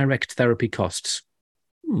non-direct therapy costs.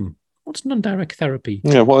 What's non-direct therapy?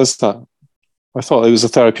 Yeah, what is that? I thought it was a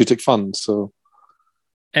therapeutic fund, so...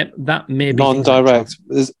 that may be non-direct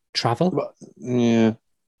is travel. Yeah.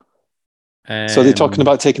 So they're talking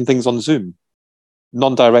about taking things on Zoom.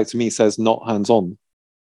 Non-direct to me says not hands-on.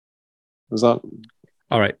 Is that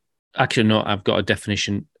all right? Actually, no. I've got a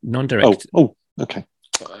definition. Non-direct. Oh, okay.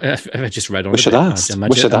 I just read on. We should ask.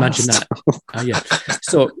 Imagine that. Yeah.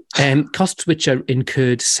 So, costs which are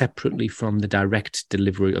incurred separately from the direct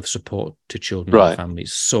delivery of support to children and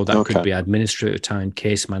families. So that could be administrative time,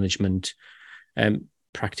 case management,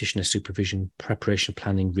 practitioner supervision, preparation,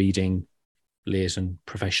 planning, reading, liaison,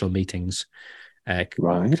 professional meetings,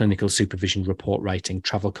 clinical supervision, report writing,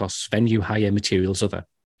 travel costs, venue hire, materials, other.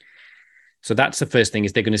 So that's the first thing,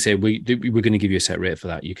 is they're going to say we're going to give you a set rate for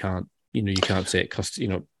that. You can't say it costs.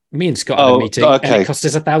 Me and Scott had a meeting and it cost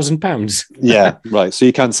us £1,000. Yeah, right. So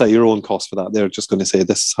you can't say your own cost for that. They're just going to say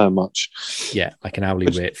this is how much. Yeah, like an hourly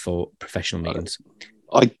rate for professional meetings.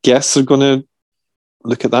 I guess they're going to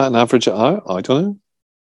look at that and average it out. I don't know.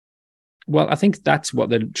 Well, I think that's what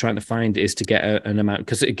they're trying to find, is to get an amount.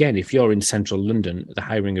 Because again, if you're in central London, the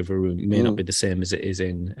hiring of a room may not be the same as it is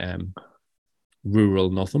in rural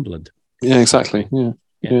Northumberland. Yeah, exactly.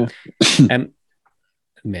 Yeah.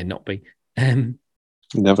 May not be. You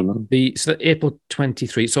never know. So April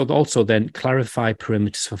 23. So also then clarify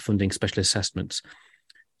perimeters for funding special assessments.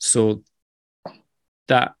 So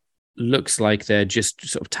that looks like they're just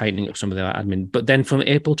sort of tightening up some of their admin. But then from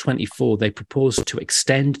April 24, they propose to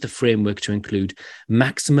extend the framework to include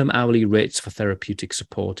maximum hourly rates for therapeutic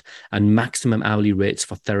support and maximum hourly rates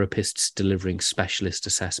for therapists delivering specialist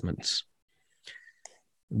assessments.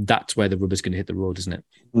 That's where the rubber's going to hit the road, isn't it?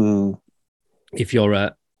 If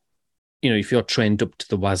you're if you're trained up to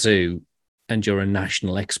the wazoo and you're a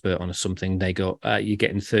national expert on something, they go, you're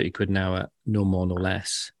getting 30 quid an hour, no more, no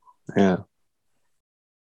less. Yeah.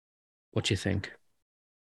 What do you think?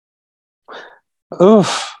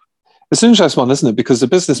 Oh, it's an interesting one, isn't it? Because the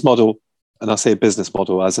business model, and I say business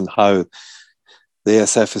model as in how the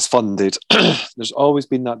ASF is funded, there's always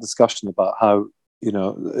been that discussion about how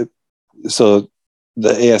so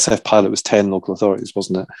the ASF pilot was 10 local authorities,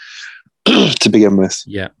 wasn't it, to begin with?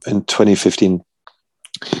 Yeah. In 2015.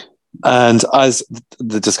 And as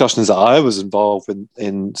the discussions that I was involved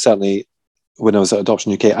in certainly when I was at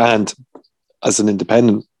Adoption UK and as an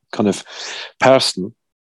independent kind of person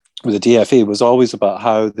with the DFE, was always about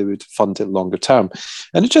how they would fund it longer term.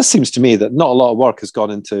 And it just seems to me that not a lot of work has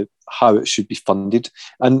gone into how it should be funded.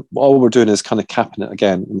 And all we're doing is kind of capping it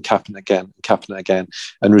again and capping it again and capping it again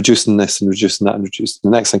and reducing this and reducing that and reducing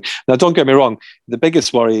the next thing. Now, don't get me wrong. The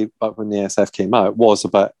biggest worry about when the ASF came out was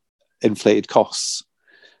about inflated costs.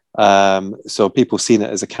 So people seen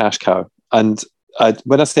it as a cash cow. And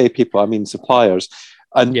when I say people, I mean suppliers.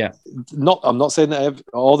 And I'm not saying that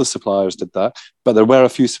all the suppliers did that, but there were a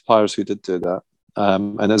few suppliers who did do that.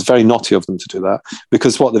 And it's very naughty of them to do that,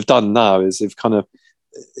 because what they've done now is they've kind of,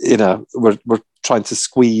 we're trying to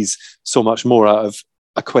squeeze so much more out of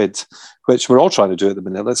a quid, which we're all trying to do at the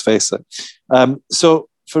minute, let's face it. So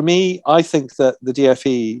for me, I think that the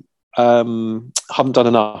DFE haven't done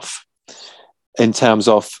enough in terms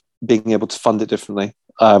of being able to fund it differently.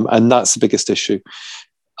 And that's the biggest issue.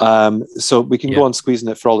 So we can go on squeezing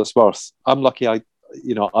it for all it's worth. I'm lucky I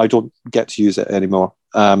don't get to use it anymore.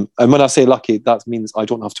 And when I say lucky, that means I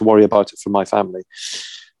don't have to worry about it for my family.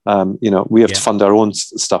 We have to fund our own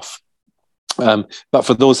stuff. But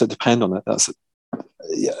for those that depend on it, that's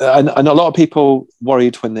and a lot of people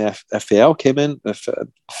worried when the FAL came in, the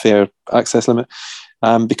Fair Access Limit,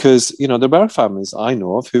 because there were families I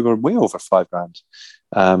know of who were way over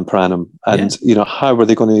 $5,000 per annum, and how are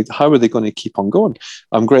they going to keep on going?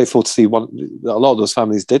 I'm grateful to see a lot of those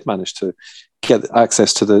families did manage to get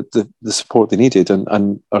access to the support they needed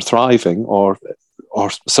and are thriving or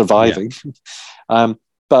surviving.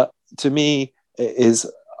 But to me, it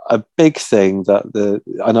is a big thing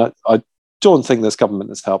that I don't think this government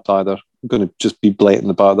has helped either. I'm going to just be blatant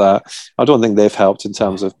about that. I don't think they've helped in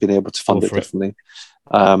terms of being able to fund it differently.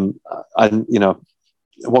 And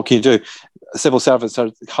what can you do? Civil servants are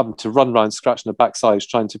having to run around scratching their backsides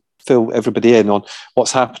trying to fill everybody in on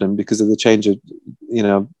what's happening because of the change of,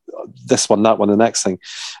 this one, that one, the next thing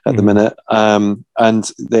at the minute. And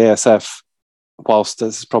the ASF, whilst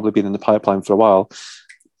this has probably been in the pipeline for a while,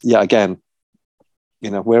 again,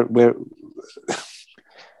 we're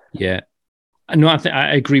Yeah. No,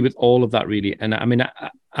 I agree with all of that, really. And I mean,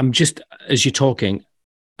 I'm just, as you're talking,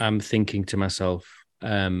 I'm thinking to myself,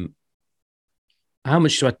 how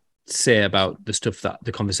much do I say about the stuff that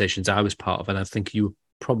the conversations I was part of? And I think you were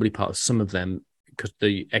probably part of some of them, because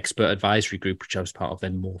the expert advisory group, which I was part of,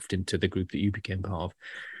 then morphed into the group that you became part of.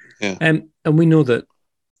 Yeah. And we know that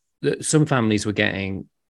some families were getting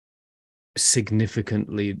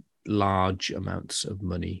significantly large amounts of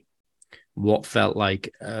money. What felt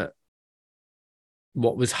like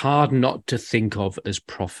what was hard not to think of as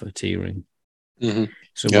profiteering. Mm-hmm.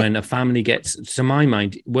 So when a family gets, to my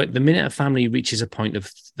mind, the minute a family reaches a point of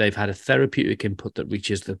they've had a therapeutic input that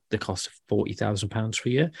reaches the cost of £40,000 per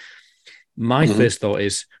year, my first thought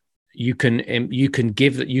is you could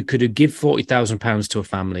give £40,000 to a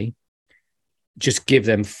family, just give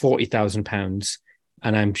them £40,000,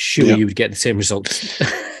 and I'm sure you would get the same results.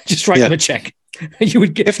 Just write them a check. You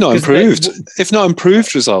would get, if not improved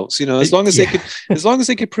results, as long as they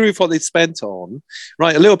could prove what they'd spent on,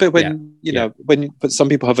 right? A little bit when but some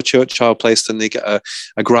people have a church child placed and they get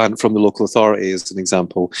a grant from the local authority, as an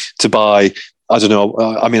example, to buy, I don't know,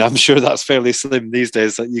 I'm sure that's fairly slim these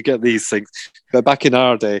days that you get these things, but back in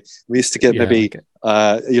our day we used to get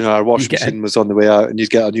our washing machine was on the way out and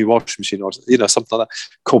you'd get a new washing machine or something like that.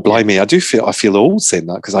 God blimey, I feel old saying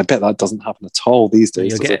that, because I bet that doesn't happen at all these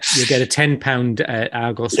days. You'll get a £10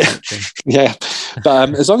 Argos voucher. Yeah,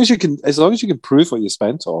 but as long as you can prove what you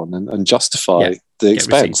spent on and justify the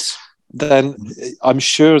expense, receipts, then I'm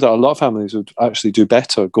sure that a lot of families would actually do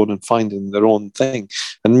better going and finding their own thing.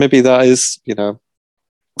 And maybe that is,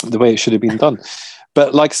 the way it should have been done.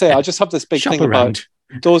 But like I say, I just have this big thing about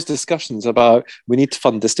those discussions about we need to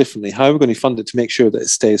fund this differently. How are we going to fund it to make sure that it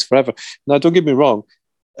stays forever? Now, don't get me wrong.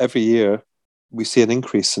 Every year we see an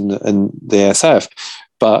increase in the ASF,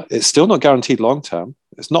 but it's still not guaranteed long term.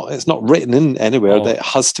 It's not written in anywhere that it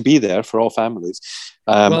has to be there for all families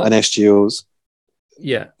and SGOs.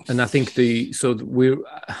 Yeah, and I think because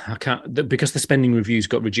the spending reviews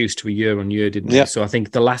got reduced to a year on year, didn't they? So I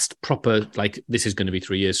think the last proper, this is going to be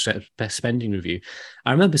 3 years spending review.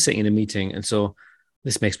 I remember sitting in a meeting, and so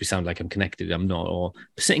this makes me sound like I'm connected. I'm not. Or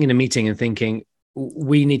sitting in a meeting and thinking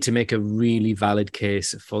we need to make a really valid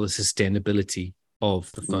case for the sustainability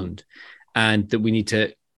of the fund, and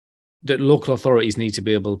that that local authorities need to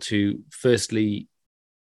be able to, firstly,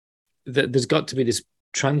 that there's got to be this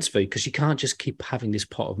transfer, because you can't just keep having this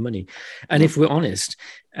pot of money. And if we're honest,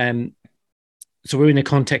 so we're in a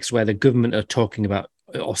context where the government are talking about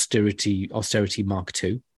austerity Mark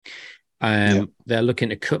II. They're looking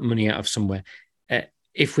to cut money out of somewhere.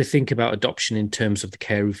 If we think about adoption in terms of the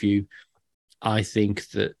care review, I think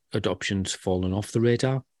that adoption's fallen off the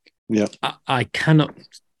radar. Yeah, I cannot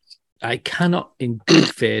in good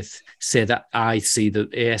faith say that I see the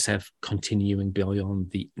ASF continuing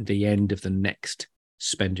beyond the end of the next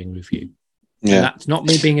spending review. Yeah, and that's not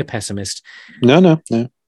me being a pessimist. No.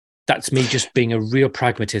 That's me just being a real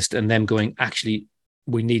pragmatist, and them going, actually,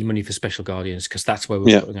 we need money for special guardians because that's where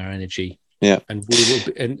we're putting our energy. Yeah, and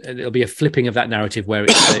it'll be a flipping of that narrative where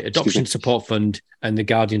it's the adoption support fund and the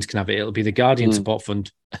guardians can have it. It'll be the guardian support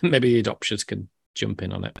fund, and maybe the adoptions can jump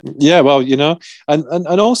in on it. Yeah, well,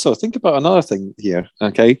 and also think about another thing here.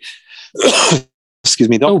 Okay, excuse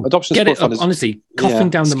me. Adoption support fund is, honestly, coughing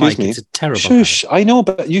down the mic. It's a terrible. Shush! I know,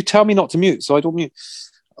 but you tell me not to mute, so I don't mute.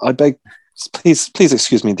 I beg. Please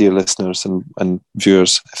excuse me, dear listeners and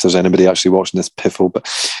viewers, if there's anybody actually watching this piffle. But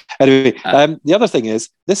anyway, the other thing is,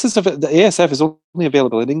 the ASF is only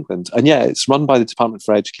available in England, and it's run by the Department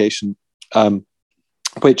for Education,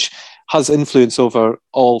 which has influence over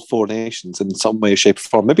all 4 nations in some way, shape, or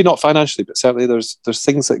form. Maybe not financially, but certainly there's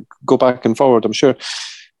things that go back and forward. I'm sure.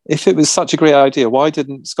 If it was such a great idea, why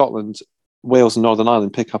didn't Scotland, Wales, and Northern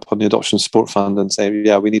Ireland pick up on the Adoption Support Fund and say,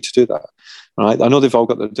 yeah, we need to do that? Right? I know they've all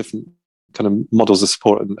got their different kind of models of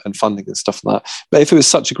support and funding and stuff like that. But if it was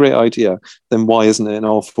such a great idea, then why isn't it in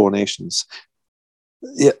all 4 nations?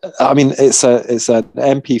 Yeah, I mean, it's an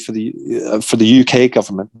MP for the UK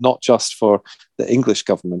government, not just for the English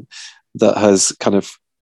government, that has kind of,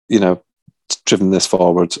 driven this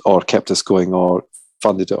forward or kept us going or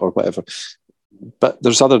funded it or whatever. But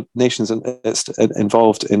there's other nations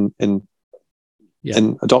involved in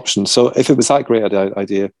adoption. So if it was that great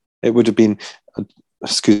idea, it would have been,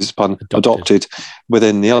 excuse the pun, adopted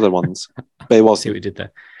within the other ones. But it wasn't. See what we did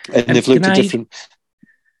there. And they've looked at different.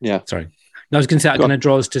 Yeah. Sorry. No, I was going to say, I'm going to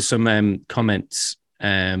draw us to some comments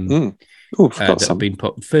that have been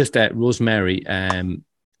put. First, Rosemary.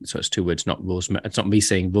 So it's 2 words, not Rosemary. It's not me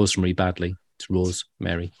saying Rosemary badly. It's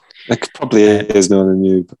Rosemary. It probably is known than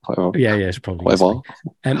you. Yeah, it's probably. Whatever.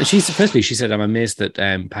 She said, I'm amazed that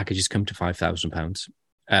packages come to £5,000,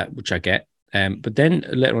 which I get. But then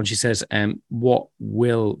later on, she says, what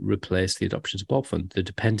will replace the adoption support fund? The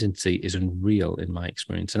dependency is unreal in my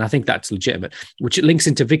experience. And I think that's legitimate, which it links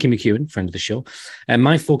into Vicky McEwen, friend of the show. And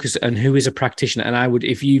my focus, and who is a practitioner. And I would,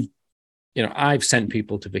 if I've sent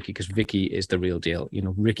people to Vicky because Vicky is the real deal,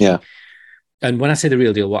 Ricky. Yeah. And when I say the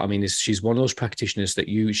real deal, what I mean is she's one of those practitioners that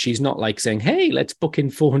she's not like saying, hey, let's book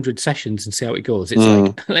in 400 sessions and see how it goes.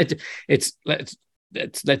 It's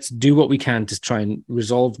let's do what we can to try and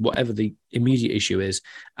resolve whatever the immediate issue is.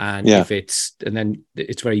 And if it's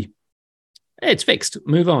fixed,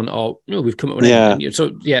 move on, or we've come up with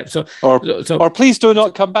it. Or please do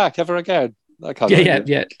not come back ever again.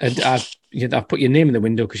 Yeah. And I've put your name in the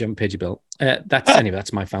window because you haven't paid your bill.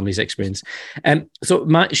 That's my family's experience.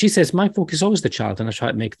 She says, my focus is always the child, and I try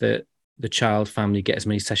to make the child family get as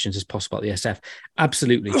many sessions as possible at the SF.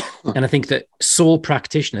 Absolutely. And I think that sole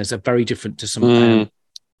practitioners are very different to some.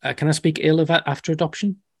 Can I speak ill of after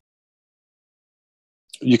adoption?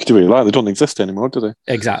 You could do what you like. They don't exist anymore, do they?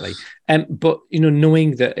 Exactly. But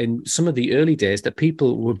knowing that in some of the early days that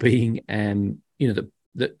people were being,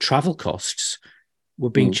 that travel costs were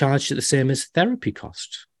being charged at the same as therapy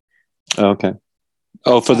costs. Okay.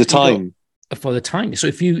 Oh, for the time. For the time. So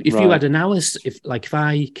if you had an hour's, if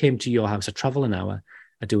I came to your house, I travel an hour,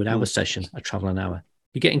 I do an hour session, I travel an hour.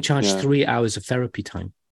 You're getting charged 3 hours of therapy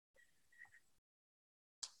time.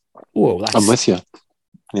 Oh, I'm with you.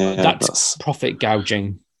 Yeah, that's profit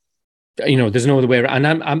gouging. There's no other way around.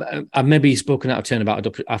 And I'm maybe spoken out of turn about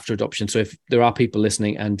after adoption. So if there are people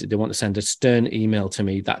listening and they want to send a stern email to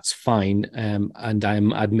me, that's fine. And I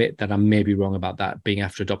admit that I may be wrong about that being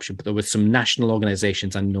after adoption. But there were some national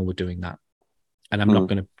organisations I know were doing that. And I'm not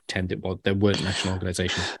going to pretend there weren't national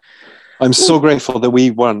organisations. I'm so grateful that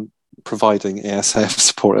we weren't providing ASF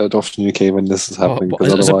support at Adoption UK when this is happening.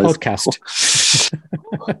 As a podcast.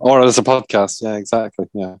 Or as a podcast, yeah, exactly,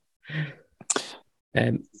 yeah.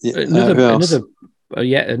 Another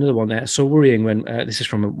one there. So worrying when this is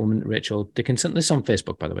from a woman, Rachel Dickinson. This is on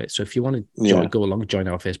Facebook, by the way. So if you want to go along, join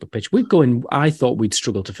our Facebook page. I thought we'd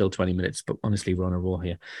struggle to fill 20 minutes, but honestly, we're on a roll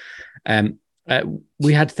here.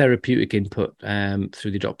 We had therapeutic input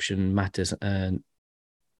through the adoption matters, and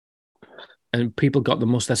people got the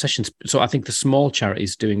most of their sessions. So I think the small charity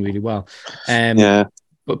is doing really well.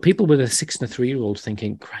 But people with a 6 and a 3-year-old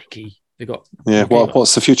thinking, crikey, they got. Yeah,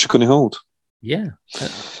 what's the future going to hold? Yeah, I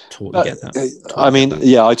totally get that.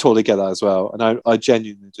 I totally get that as well. And I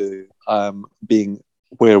genuinely do. Being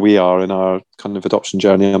where we are in our kind of adoption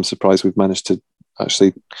journey, I'm surprised we've managed to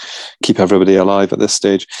actually keep everybody alive at this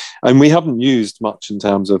stage. And we haven't used much in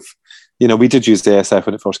terms of, we did use the ASF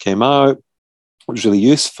when it first came out, which was really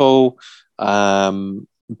useful.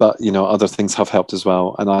 But, other things have helped as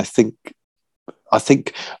well. And I think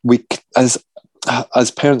we, as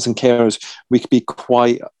parents and carers, we could be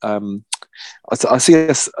quite, I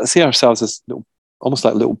see ourselves as almost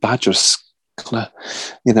like little badgers, kind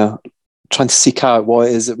of, trying to seek out what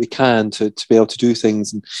it is that we can to be able to do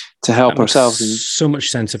things and to help ourselves. And so much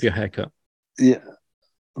sense of your haircut. Yeah,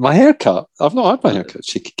 my haircut. I've not had my haircut.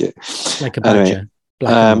 She could get like a badger,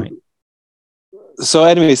 black and white. So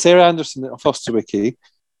anyway, Sarah Anderson at Foster Wiki,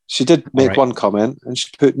 she did make one comment, and she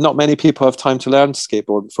put, "Not many people have time to learn to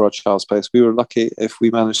skateboard before a child's place. We were lucky if we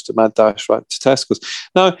managed to mad dash right to Tesco's."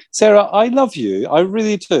 Now, Sarah, I love you. I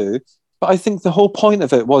really do. But I think the whole point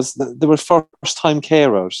of it was that there were first-time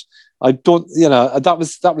carers. I don't, that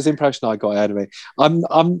was the impression I got anyway.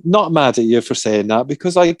 I'm not mad at you for saying that,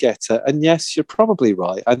 because I get it. And yes, you're probably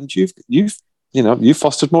right. And you've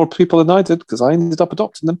fostered more people than I did, because I ended up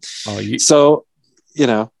adopting them.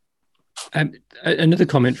 Another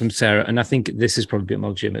comment from Sarah, and I think this is probably a bit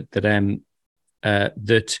more legitimate,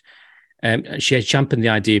 that she had championed the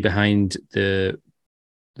idea behind the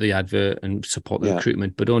advert and support the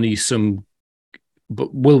recruitment, but only some.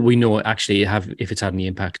 But will we know actually if it's had any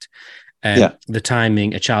impact? The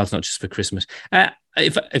timing, a child's not just for Christmas.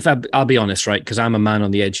 I'll be honest, right? Because I'm a man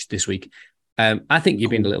on the edge this week. I think you've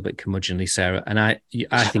been a little bit curmudgeonly, Sarah, and I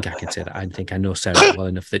think I can say that. I think I know Sarah well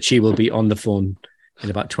enough that she will be on the phone in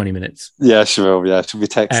about 20 minutes. Yeah, she will. Yeah, she'll be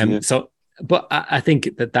texting you. So, but I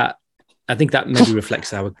think that maybe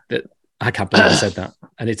reflects that. I can't believe I said that,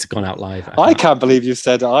 and it's gone out live. I can't believe you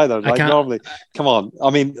said it either. Like, normally, come on.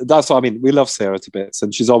 I mean, that's what I mean. We love Sarah to bits,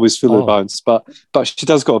 and she's always full of bounce. But she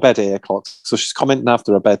does go to bed at 8 o'clock, so she's commenting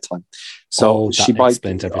after her bedtime. So she might.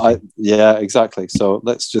 Yeah, exactly. So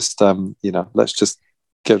let's just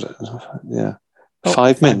give it.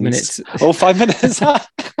 5 minutes. 5 minutes.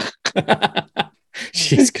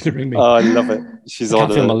 She's going to ring me. Oh, I love it. She's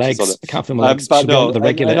on it. I can't feel my legs. But no,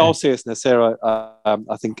 in all seriousness, Sarah,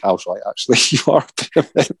 I think I was right, actually. You are a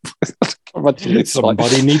bit of a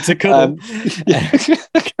somebody needs a cuddle.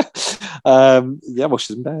 Well,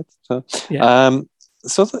 she's in bed.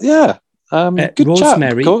 So, good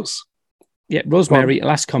Rosemary, chat, Rosemary,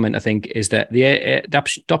 last comment, I think, is that the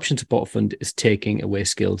Adoption Support Fund is taking away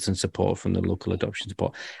skills and support from the local adoption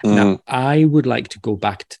support. Now, I would like to go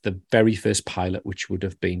back to the very first pilot, which would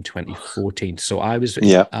have been 2014. So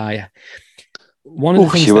one of the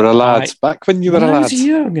things you were a lad back when you were a lad. I was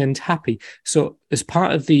young and happy. So as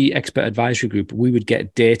part of the expert advisory group, we would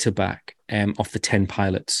get data back off the 10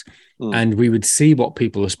 pilots, and we would see what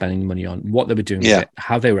people were spending money on, what they were doing with it,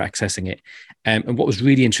 how they were accessing it. And what was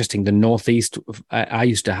really interesting, the Northeast, I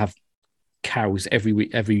used to have cows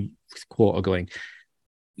every quarter going.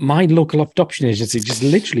 My local adoption agency just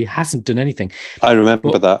literally hasn't done anything. I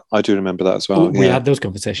remember that. I do remember that as well. We had those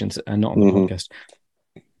conversations, and not on the podcast.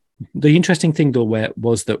 The interesting thing, though,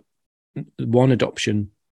 was that one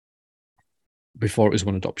adoption, before it was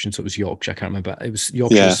one adoption, so it was Yorkshire, I can't remember. It was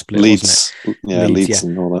Yorkshire split, Leeds. Wasn't it? Yeah, Leeds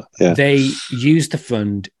and all that. Yeah. They used the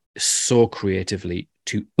fund so creatively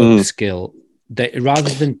to upskill.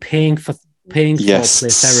 Rather than paying for play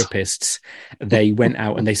therapists, they went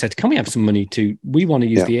out and they said, "Can we have some money we want to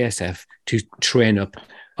use the ASF to train up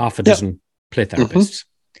half a dozen play therapists?"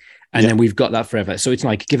 And then we've got that forever. So it's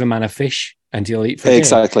like, give a man a fish and he'll eat for a day.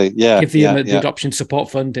 Exactly. Yeah. Give the adoption support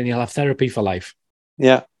fund and he'll have therapy for life.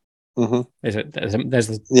 Yeah. There's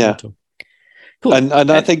the motto. Cool. And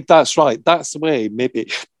I think that's right. That's the way maybe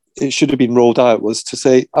it should have been rolled out, was to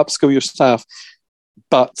say upskill your staff,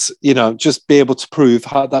 but just be able to prove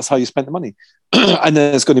that's how you spent the money, and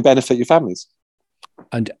then it's going to benefit your families.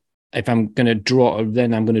 And if I'm going to draw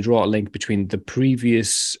a link between the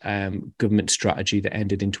previous government strategy that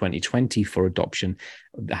ended in 2020 for adoption,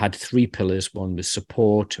 that had 3 pillars. One was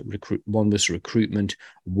support, one was recruitment,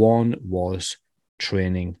 one was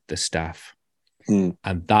training the staff.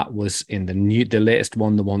 And that was in the latest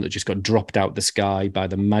one, the one that just got dropped out the sky by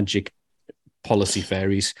the magic policy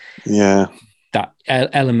fairies. Yeah. That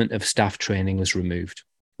element of staff training was removed,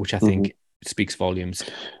 which I think speaks volumes.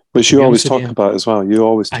 Which you always talk about as well. You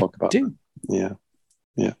always talk about it. Yeah.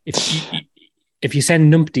 Yeah. If you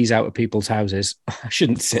send numpties out of people's houses, I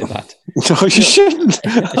shouldn't say that. No, you shouldn't.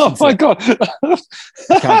 Oh my God.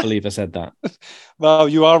 I can't believe I said that. Well,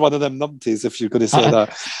 you are one of them numpties if you're going to say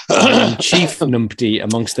that. I'm chief numpty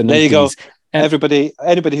amongst the numpties. There you go. Anybody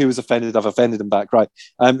who was offended, I've offended them back. Right.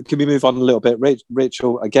 Can we move on a little bit?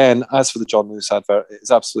 Rachel, again, as for the John Lewis advert,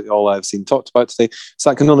 it's absolutely all I've seen talked about today. So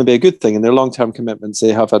that can only be a good thing. And their long-term commitments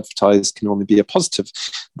they have advertised can only be a positive.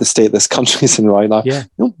 The state this country is in right now. Yeah.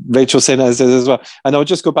 Rachel saying as well. And I'll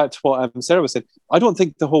just go back to what Sarah was saying. I don't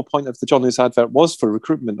think the whole point of the John Lewis advert was for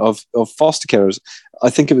recruitment of foster carers. I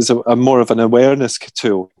think it was a more of an awareness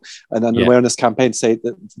tool and an awareness campaign to say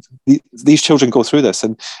that these children go through this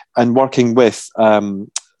and working with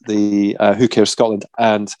the Who Cares Scotland.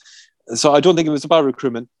 And so I don't think it was about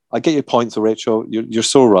recruitment. I get your point, though, Rachel. You're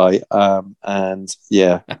so right. But I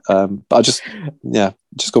just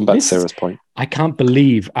going back to Sarah's point. I can't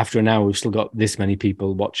believe after an hour we've still got this many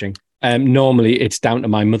people watching. Normally it's down to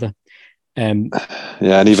my mother. And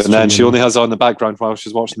even then, she only has it on the background while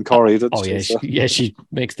she's watching Corrie. She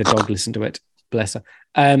makes the dog listen to it. Bless her.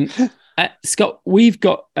 Scott, we've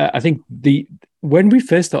got. I think when we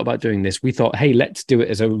first thought about doing this, we thought, hey, let's do it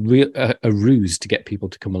as a ruse to get people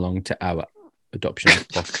to come along to our adoption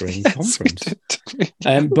fostering conference.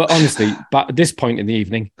 But honestly, at this point in the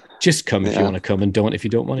evening, just come if you want to come, and don't if you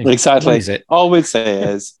don't want to. Exactly. What is it? All we'd say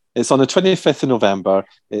is it's on the 25th of November.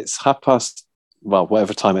 It's 12:30. Well,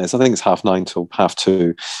 whatever time it is. I think it's 9:30 till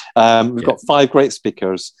 2:30. We've got 5 great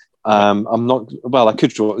speakers. I could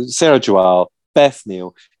draw Sarah Joelle, Beth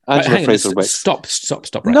Neal, Angela Fraser-Wicks. Stop.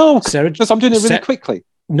 Right. No, Sarah, because I'm doing it really quickly.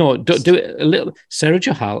 No, do it a little. Sarah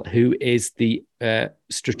Joelle, who is the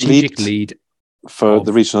strategic lead for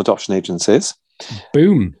the regional adoption agencies.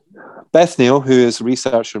 Boom. Beth Neal, who is a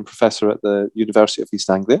researcher and professor at the University of East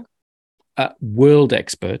Anglia. World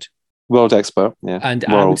expert, yeah. And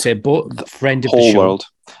world. I would say friend of the show. World.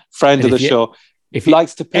 Friend of the show. If he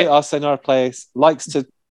likes to put us in our place, likes to...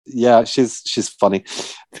 Yeah, she's funny.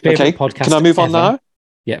 Okay, can I move on now?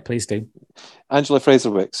 Yeah, please do. Angela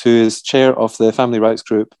Fraser-Wicks, who is chair of the family rights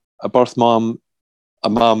group, a birth mum, a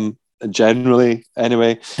mum generally,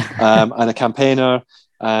 anyway, and a campaigner.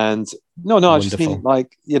 And no, I just mean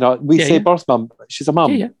we say birth mum, she's a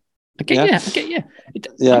mum. Yeah. I get you.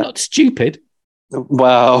 I'm not stupid.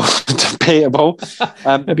 Well, debatable.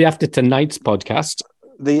 Maybe after tonight's podcast.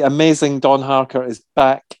 The amazing Dawn Harker is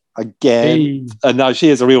back again. And now she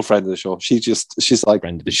is a real friend of the show. She's like,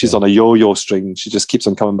 she's on a yo-yo string. She just keeps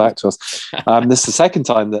on coming back to us. This is the second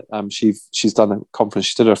time that she's done a conference.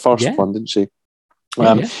 She did her first one, didn't she?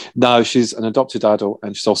 Now she's an adopted adult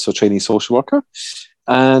and she's also a trainee social worker.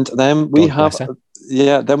 And then we have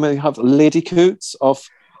Lady Coots of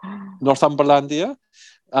Northumberlandia.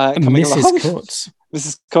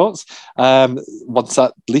 Mrs. Coates. Once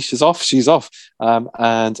that leash is off, she's off.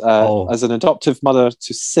 As an adoptive mother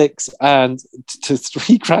to 6 and to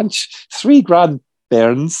 3 grandbairns.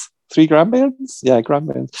 3 grandbairns? Yeah,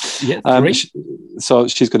 grandbairns. Yeah, so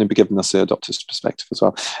she's going to be giving us the adoptive perspective as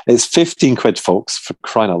well. It's 15 quid, folks, for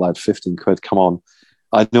crying out loud. 15 quid, come on.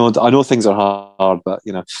 I know things are hard, but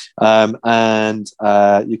you know.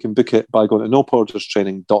 You can book it by going to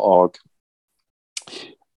noporterstraining.org.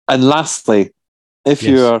 And lastly, if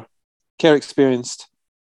you're care experienced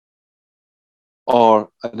or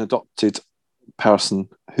an adopted person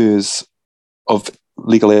who's of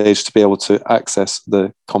legal age to be able to access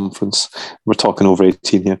the conference, we're talking over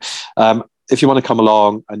 18 here. If you want to come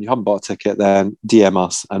along and you haven't bought a ticket, then DM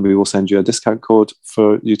us and we will send you a discount code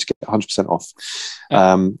for you to get 100% off.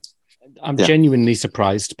 I'm genuinely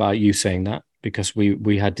surprised by you saying that, because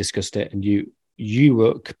we had discussed it and you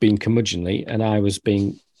were being curmudgeonly and I was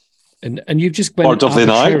being... And you've just went... Or Dublin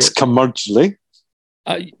Night, curmudgeonly.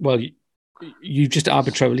 You just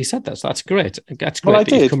arbitrarily said that, so that's great. That's great. Well, I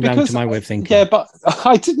did. You've come round to my way of thinking. Yeah, but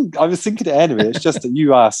I didn't. I was thinking it anyway. It's just that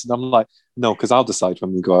you asked, and I'm like, no, because I'll decide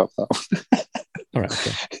when we go out. All right.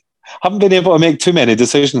 Okay. Haven't been able to make too many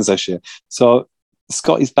decisions this year. So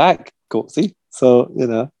Scotty's back, Goatsy. So, you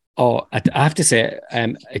know. Oh, I have to say,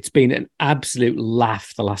 it's been an absolute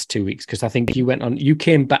laugh the last 2 weeks, because I think you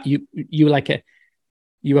came back, you were like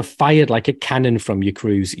you were fired like a cannon from your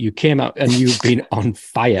cruise. You came out and you've been on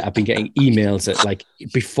fire. I've been getting emails at like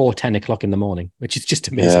before 10 o'clock in the morning, which is just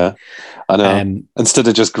amazing. Yeah, I know. Instead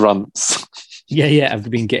of just grunts. Yeah. I've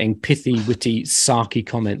been getting pithy, witty, sarky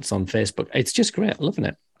comments on Facebook. It's just great. Loving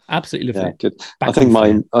it. Absolutely loving it. Good. I think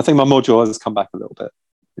my mojo has come back a little bit.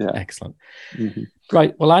 Yeah. Excellent. Mm-hmm.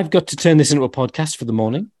 Right. Well, I've got to turn this into a podcast for the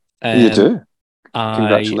morning. You do.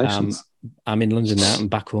 Congratulations. I'm in London now. I'm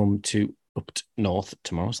back home up north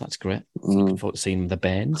tomorrow, so that's great. Looking forward to seeing the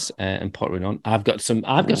bands and pottering on. I've got some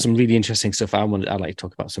really interesting stuff. I'd like to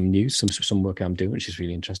talk about some news, some work I'm doing, which is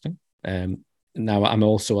really interesting. Now I'm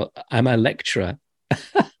a lecturer.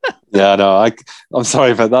 Yeah, no, I'm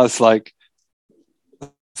sorry, but that's like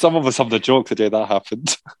some of us having a joke the day that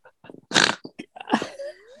happened.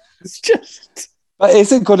 It's just... But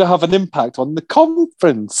is it going to have an impact on the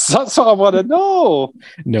conference? That's what I want to know.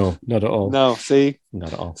 No, not at all. No, see?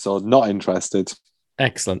 Not at all. So not interested.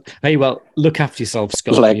 Excellent. Hey, well, look after yourself,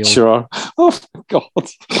 Scott. Lecturer. Oh, my God.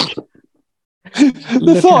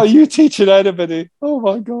 The thought of you teaching anybody. Oh,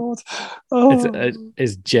 my God. Oh.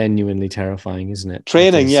 It's genuinely terrifying, isn't it?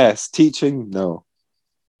 Training, yes. Teaching, no.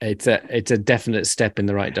 It's a definite step in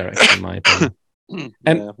the right direction, in my opinion.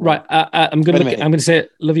 Right, I'm going to say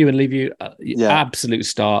love you and leave you. Absolute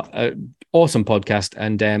star, awesome podcast,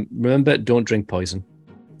 and remember, don't drink poison.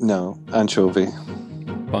 No, anchovy.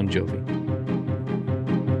 Bon Jovi.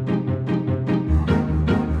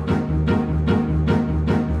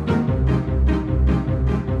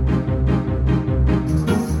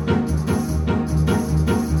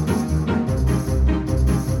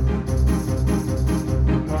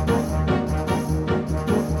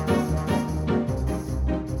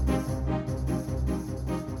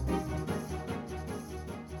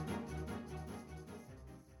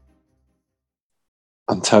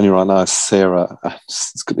 I'm telling you right now, Sarah,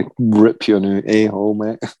 it's going to rip you a new a-hole,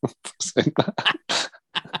 mate.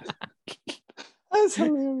 That's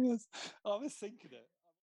hilarious. I was thinking it.